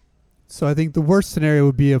 So I think the worst scenario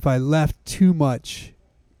would be if I left too much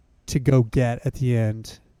to go get at the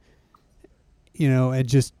end, and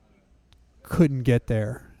just couldn't get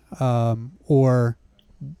there. Or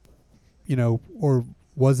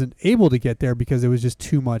wasn't able to get there because it was just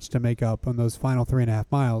too much to make up on those final 3.5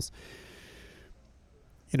 miles.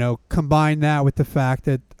 Combine that with the fact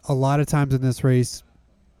that a lot of times in this race,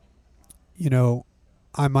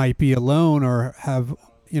 I might be alone or have,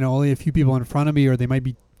 only a few people in front of me, or they might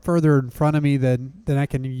be further in front of me than I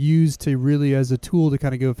can use to really as a tool to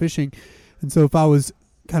kind of go fishing. And so if I was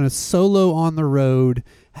kind of solo on the road,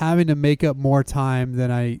 having to make up more time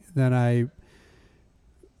than I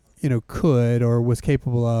could or was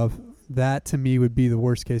capable of, that to me would be the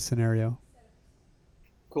worst case scenario.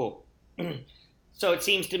 Cool. So it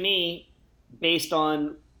seems to me based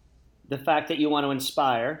on the fact that you want to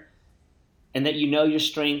inspire and that you know your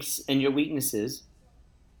strengths and your weaknesses,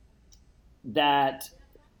 that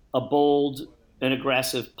a bold and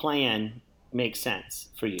aggressive plan makes sense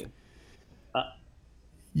for you.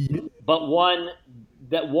 Yeah. But one,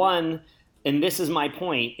 and this is my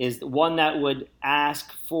point, is one that would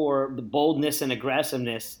ask for the boldness and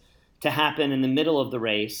aggressiveness to happen in the middle of the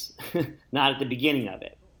race, not at the beginning of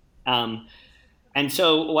it. And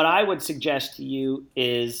so what I would suggest to you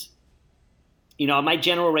is, my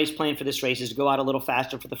general race plan for this race is to go out a little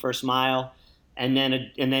faster for the first mile, and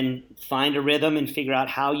then find a rhythm and figure out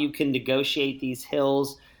how you can negotiate these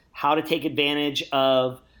hills, how to take advantage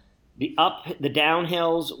of the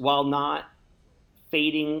downhills while not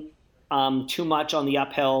fading too much on the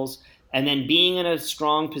uphills, and then being in a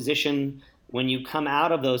strong position when you come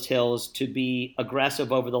out of those hills to be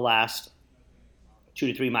aggressive over the last 2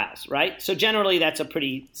 to 3 miles, right? So generally that's a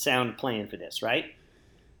pretty sound plan for this, right?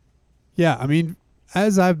 Yeah, I mean,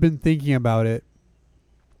 as I've been thinking about it,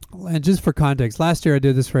 and just for context, last year I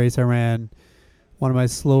did this race. I ran one of my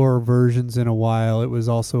slower versions in a while. It was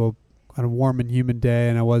also a kind of warm and humid day,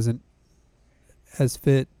 and I wasn't as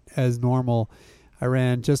fit as normal. I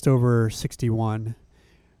ran just over 61.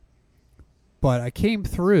 But I came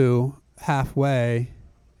through halfway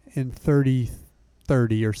in 30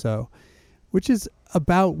 or so, which is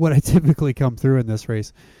about what I typically come through in this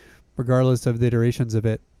race, regardless of the iterations of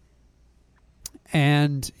it.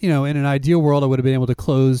 And, in an ideal world, I would have been able to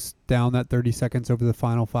close down that 30 seconds over the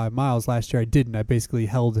final 5 miles. Last year, I didn't. I basically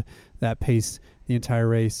held that pace the entire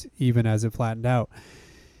race, even as it flattened out.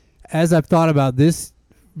 As I've thought about this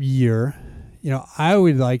year, I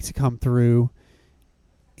would like to come through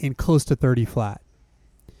in close to 30 flat.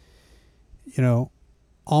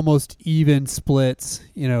 Almost even splits,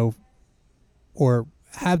 or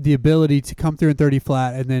have the ability to come through in 30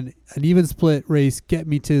 flat, and then an even split race get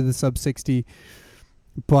me to the sub 60,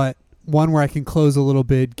 but one where I can close a little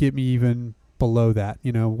bit, get me even below that,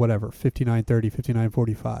 59:30,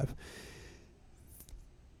 59:45,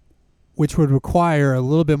 which would require a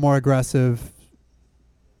little bit more aggressive,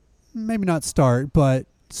 maybe not start, but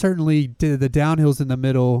certainly the downhills in the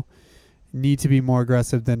middle need to be more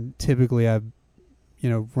aggressive than typically I've,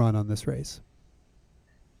 run on this race.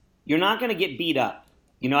 You're not going to get beat up.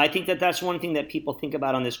 I think that's one thing that people think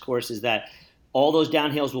about on this course, is that all those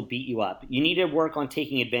downhills will beat you up. You need to work on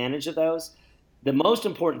taking advantage of those. The most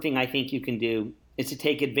important thing I think you can do is to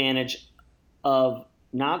take advantage of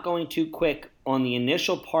not going too quick on the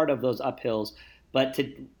initial part of those uphills, but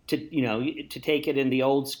to take it in the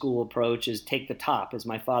old school approach, is take the top, as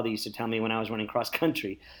my father used to tell me when I was running cross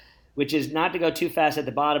country, which is not to go too fast at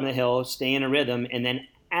the bottom of the hill, stay in a rhythm, and then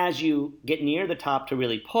as you get near the top to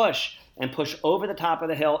really push over the top of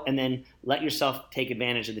the hill, and then let yourself take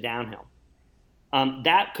advantage of the downhill.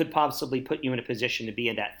 That could possibly put you in a position to be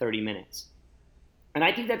in that 30 minutes. And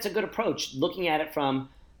I think that's a good approach, looking at it from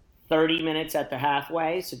 30 minutes at the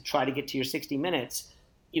halfway, so try to get to your 60 minutes.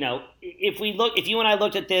 If you and I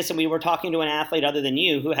looked at this and we were talking to an athlete other than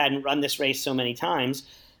you who hadn't run this race so many times,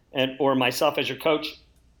 or myself as your coach,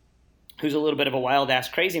 who's a little bit of a wild-ass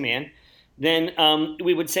crazy man, then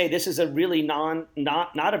we would say this is a really not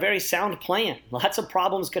a very sound plan. Lots of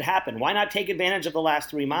problems could happen. Why not take advantage of the last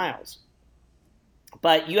 3 miles?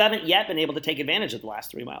 But you haven't yet been able to take advantage of the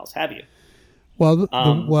last 3 miles, have you?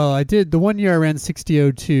 Well, I did. The 1 year I ran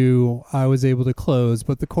 60:02, I was able to close,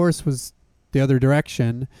 but the course was the other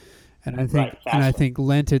direction, and I think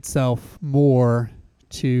lent itself more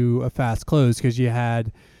to a fast close, because you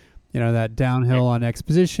had that downhill on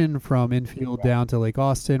Exposition from infield down to Lake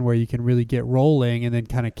Austin, where you can really get rolling and then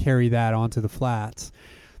kind of carry that onto the flats.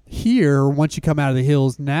 Here, once you come out of the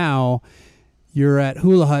hills, now you're at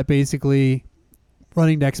Hula Hut basically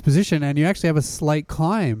running to Exposition, and you actually have a slight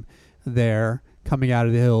climb there coming out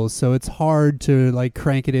of the hills. So it's hard to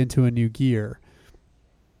crank it into a new gear.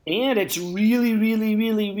 And it's really, really,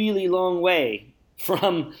 really, really long way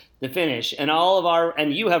from the finish. And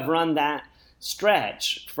you have run that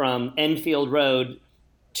stretch from Enfield Road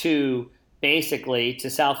to basically to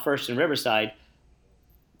South First and Riverside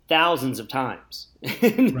thousands of times.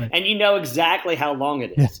 Right. And you know exactly how long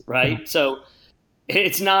it is, right? Yeah. So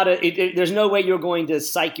it's not there's no way you're going to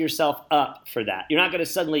psych yourself up for that. You're not going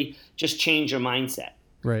to suddenly just change your mindset.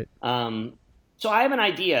 Right. So I have an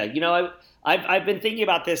idea. I've been thinking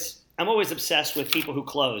about this. I'm always obsessed with people who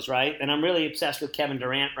close, right? And I'm really obsessed with Kevin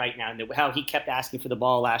Durant right now, and how he kept asking for the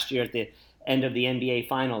ball last year at the end of the NBA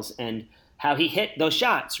Finals, and how he hit those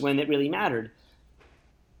shots when it really mattered.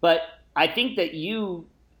 But I think that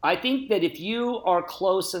if you are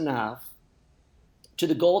close enough to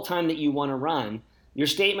the goal time that you want to run, Your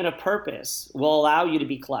statement of purpose will allow you to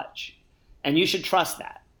be clutch. And you should trust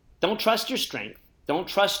that. Don't trust your strength. Don't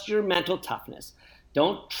trust your mental toughness.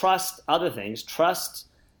 Don't trust other things. Trust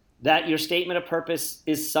that your statement of purpose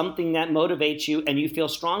is something that motivates you and you feel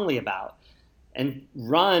strongly about. And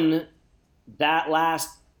run that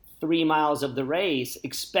last 3 miles of the race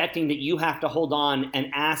expecting that you have to hold on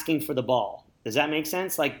and asking for the ball. Does that make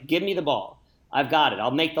sense? Like, give me the ball. I've got it.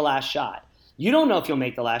 I'll make the last shot. You don't know if you'll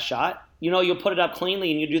make the last shot. You know, you'll put it up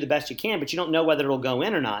cleanly and you do the best you can, but you don't know whether it'll go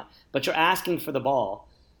in or not. But you're asking for the ball.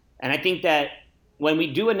 And I think that when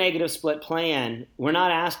we do a negative split plan, we're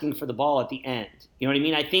not asking for the ball at the end. You know what I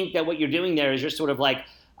mean? I think that what you're doing there is you're sort of like,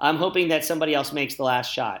 I'm hoping that somebody else makes the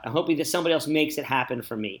last shot. I'm hoping that somebody else makes it happen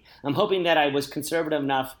for me. I'm hoping that I was conservative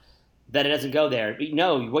enough that it doesn't go there. But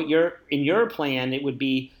no, what in your plan, it would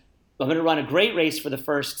be, I'm going to run a great race for the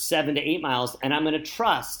first 7 to 8 miles, and I'm going to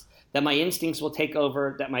trust that my instincts will take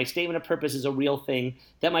over, that my statement of purpose is a real thing,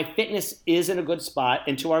 that my fitness is in a good spot.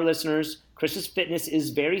 And to our listeners, Chris's fitness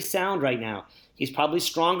is very sound right now. He's probably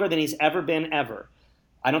stronger than he's ever been ever.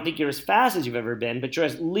 I don't think you're as fast as you've ever been, but you're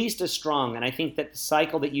at least as strong. And I think that the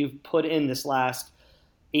cycle that you've put in this last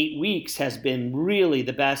 8 weeks has been really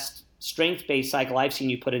the best strength-based cycle I've seen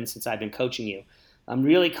you put in since I've been coaching you. I'm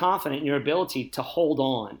really confident in your ability to hold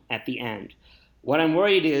on at the end. What I'm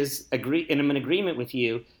worried is, and I'm in agreement with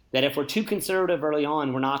you, that if we're too conservative early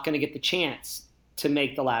on, we're not going to get the chance to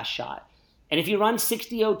make the last shot. And if you run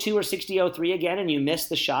 60.02 or 60.03 again and you miss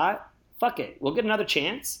the shot, fuck it. We'll get another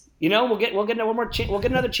chance. You know, we'll get one more chance. We'll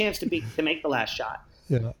get another chance to make the last shot.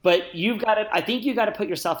 Yeah. But I think you got to put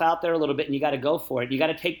yourself out there a little bit and you got to go for it. You got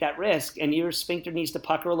to take that risk, and your sphincter needs to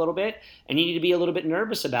pucker a little bit, and you need to be a little bit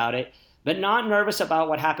nervous about it, but not nervous about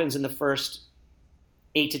what happens in the first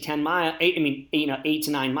 8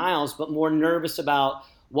 to 9 miles, but more nervous about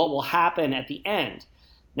what will happen at the end.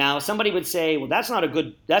 Now, somebody would say, well, that's not a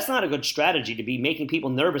good strategy to be making people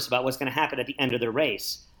nervous about what's going to happen at the end of their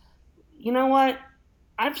race. You know what?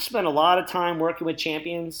 I've spent a lot of time working with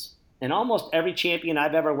champions, and almost every champion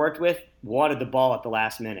I've ever worked with wanted the ball at the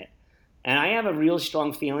last minute. And I have a real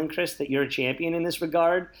strong feeling, Chris, that you're a champion in this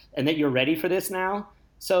regard and that you're ready for this now.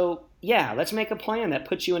 So, yeah, let's make a plan that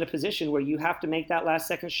puts you in a position where you have to make that last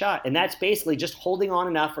second shot. And that's basically just holding on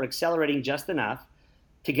enough or accelerating just enough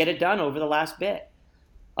to get it done over the last bit.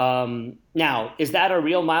 Now, is that a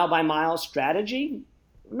real mile-by-mile strategy?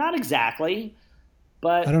 Not exactly.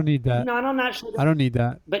 But I don't need that. No, I'm not sure. I don't need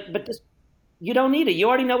that. But this, you don't need it. You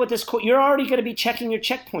already know what this. You're already going to be checking your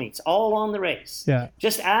checkpoints all along the race. Yeah.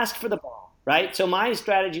 Just ask for the ball, right? So my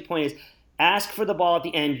strategy point is ask for the ball at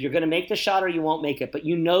the end. You're going to make the shot or you won't make it. But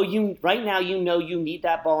right now you need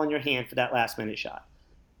that ball in your hand for that last minute shot.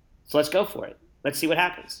 So let's go for it. Let's see what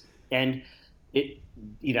happens. And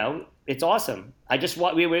it's awesome.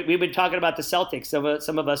 We've been talking about the Celtics.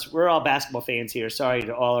 Some of us, we're all basketball fans here. Sorry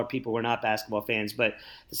to all our people, we're not basketball fans, but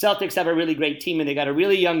the Celtics have a really great team, and they got a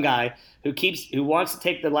really young guy who wants to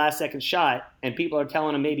take the last second shot, and people are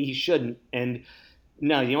telling him maybe he shouldn't. And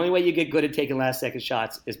no, the only way you get good at taking last second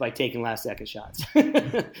shots is by taking last second shots.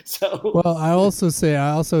 Well, I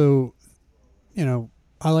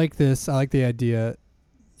like this. I like the idea,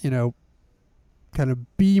 kind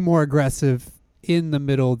of be more aggressive in the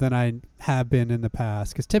middle than I have been in the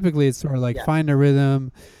past. Because typically it's sort of like find a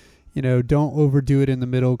rhythm, don't overdo it in the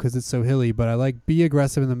middle because it's so hilly. But I like be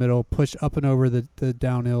aggressive in the middle, push up and over the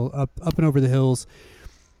downhill, up and over the hills,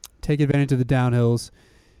 take advantage of the downhills.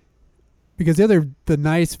 Because the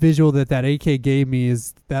nice visual that AK gave me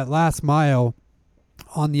is that last mile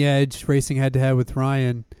on the edge, racing head to head with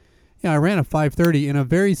Ryan. I ran a 5:30 in a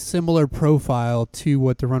very similar profile to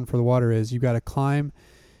what the Run for the Water is. You've got to climb,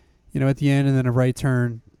 at the end, and then a right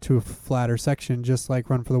turn to a flatter section, just like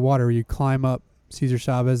Run for the Water, where you climb up Cesar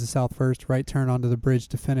Chavez to South First, right turn onto the bridge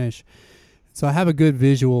to finish. So I have a good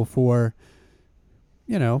visual for,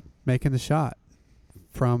 making the shot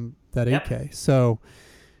from that 8K. So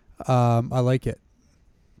I like it.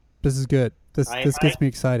 This is good. This gets me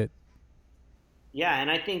excited. Yeah, and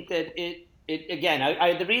I think that it again.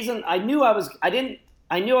 The reason I knew I was going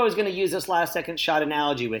to use this last second shot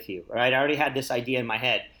analogy with you. Right, I already had this idea in my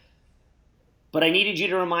head. But I needed you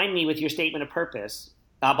to remind me with your statement of purpose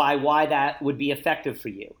by why that would be effective for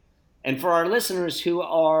you. And for our listeners who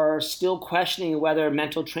are still questioning whether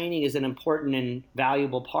mental training is an important and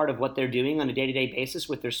valuable part of what they're doing on a day-to-day basis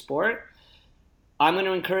with their sport, I'm going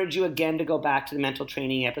to encourage you again to go back to the mental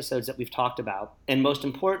training episodes that we've talked about. And most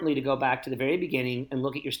importantly, to go back to the very beginning and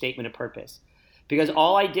look at your statement of purpose. Because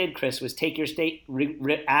all I did, Chris, was take your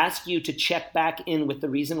ask you to check back in with the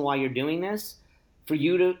reason why you're doing this,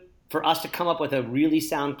 for us to come up with a really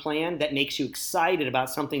sound plan that makes you excited about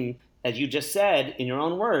something as you just said in your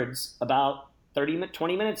own words about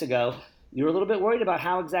 20 minutes ago, you're a little bit worried about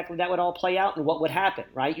how exactly that would all play out and what would happen,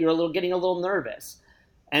 right? You're getting a little nervous.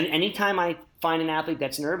 And anytime I find an athlete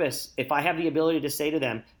that's nervous, if I have the ability to say to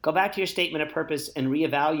them, go back to your statement of purpose and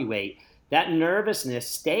reevaluate, that nervousness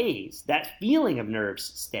stays, that feeling of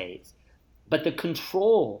nerves stays, but the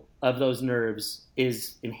control of those nerves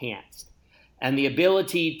is enhanced. And the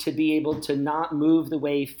ability to be able to not move the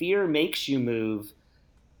way fear makes you move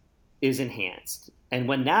is enhanced. And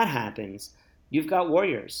when that happens, you've got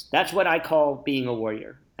warriors. That's what I call being a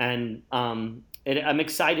warrior. And I'm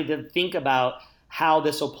excited to think about how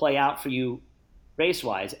this will play out for you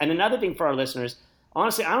race-wise. And another thing for our listeners,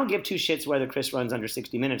 honestly, I don't give two shits whether Chris runs under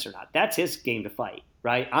 60 minutes or not. That's his game to fight,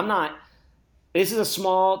 right? This is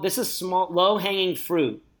small, low-hanging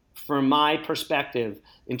fruit from my perspective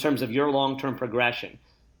in terms of your long-term progression.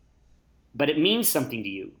 But it means something to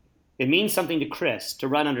you. It means something to Chris to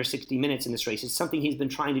run under 60 minutes in this race. It's something he's been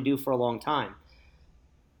trying to do for a long time.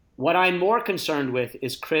 What I'm more concerned with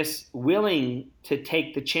is Chris willing to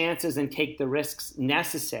take the chances and take the risks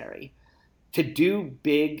necessary to do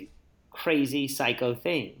big, crazy, psycho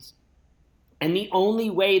things. And the only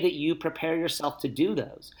way that you prepare yourself to do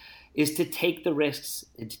those is to take the risks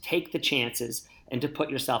and to take the chances and to put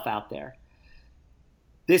yourself out there.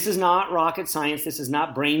 This is not rocket science. This is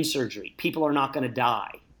not brain surgery. People are not going to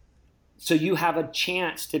die. So you have a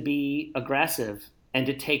chance to be aggressive and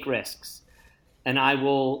to take risks. And I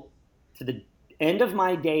will, to the end of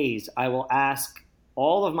my days, I will ask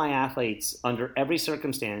all of my athletes under every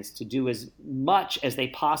circumstance to do as much as they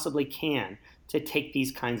possibly can to take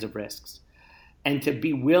these kinds of risks and to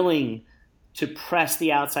be willing to press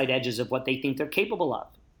the outside edges of what they think they're capable of.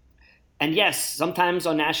 And yes, sometimes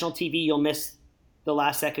on national TV, you'll miss the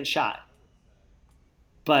last second shot.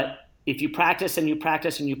 But if you practice and you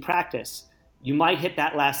practice and you practice, you might hit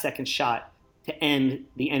that last second shot to end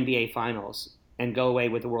the NBA Finals and go away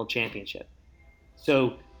with the World Championship.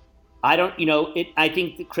 So I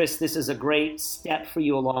think that, Chris, this is a great step for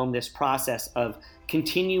you along this process of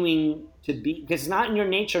continuing to be, because it's not in your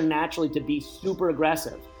nature naturally to be super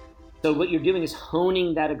aggressive. So what you're doing is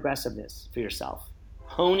honing that aggressiveness for yourself,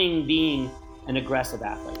 honing being an aggressive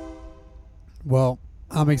athlete. Well,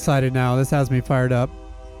 I'm excited now. This has me fired up.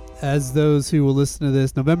 As those who will listen to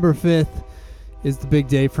this, November 5th is the big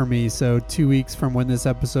day for me. So 2 weeks from when this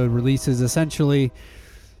episode releases, essentially,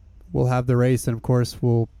 we'll have the race. And, of course,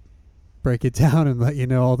 we'll break it down and let you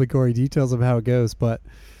know all the gory details of how it goes. But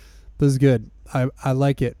this is good. I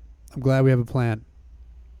like it. I'm glad we have a plan.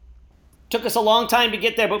 Took us a long time to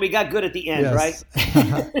get there, but we got good at the end, yes.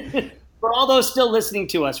 Right? For all those still listening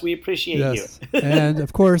to us, we appreciate you. And,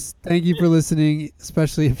 of course, thank you for listening,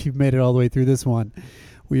 especially if you've made it all the way through this one.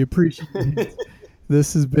 We appreciate it.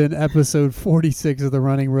 This has been episode 46 of the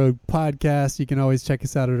Running Rogue podcast. You can always check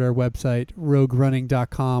us out at our website,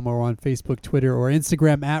 roguerunning.com, or on Facebook, Twitter, or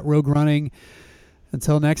Instagram at Rogue Running.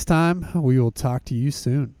 Until next time, we will talk to you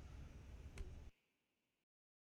soon.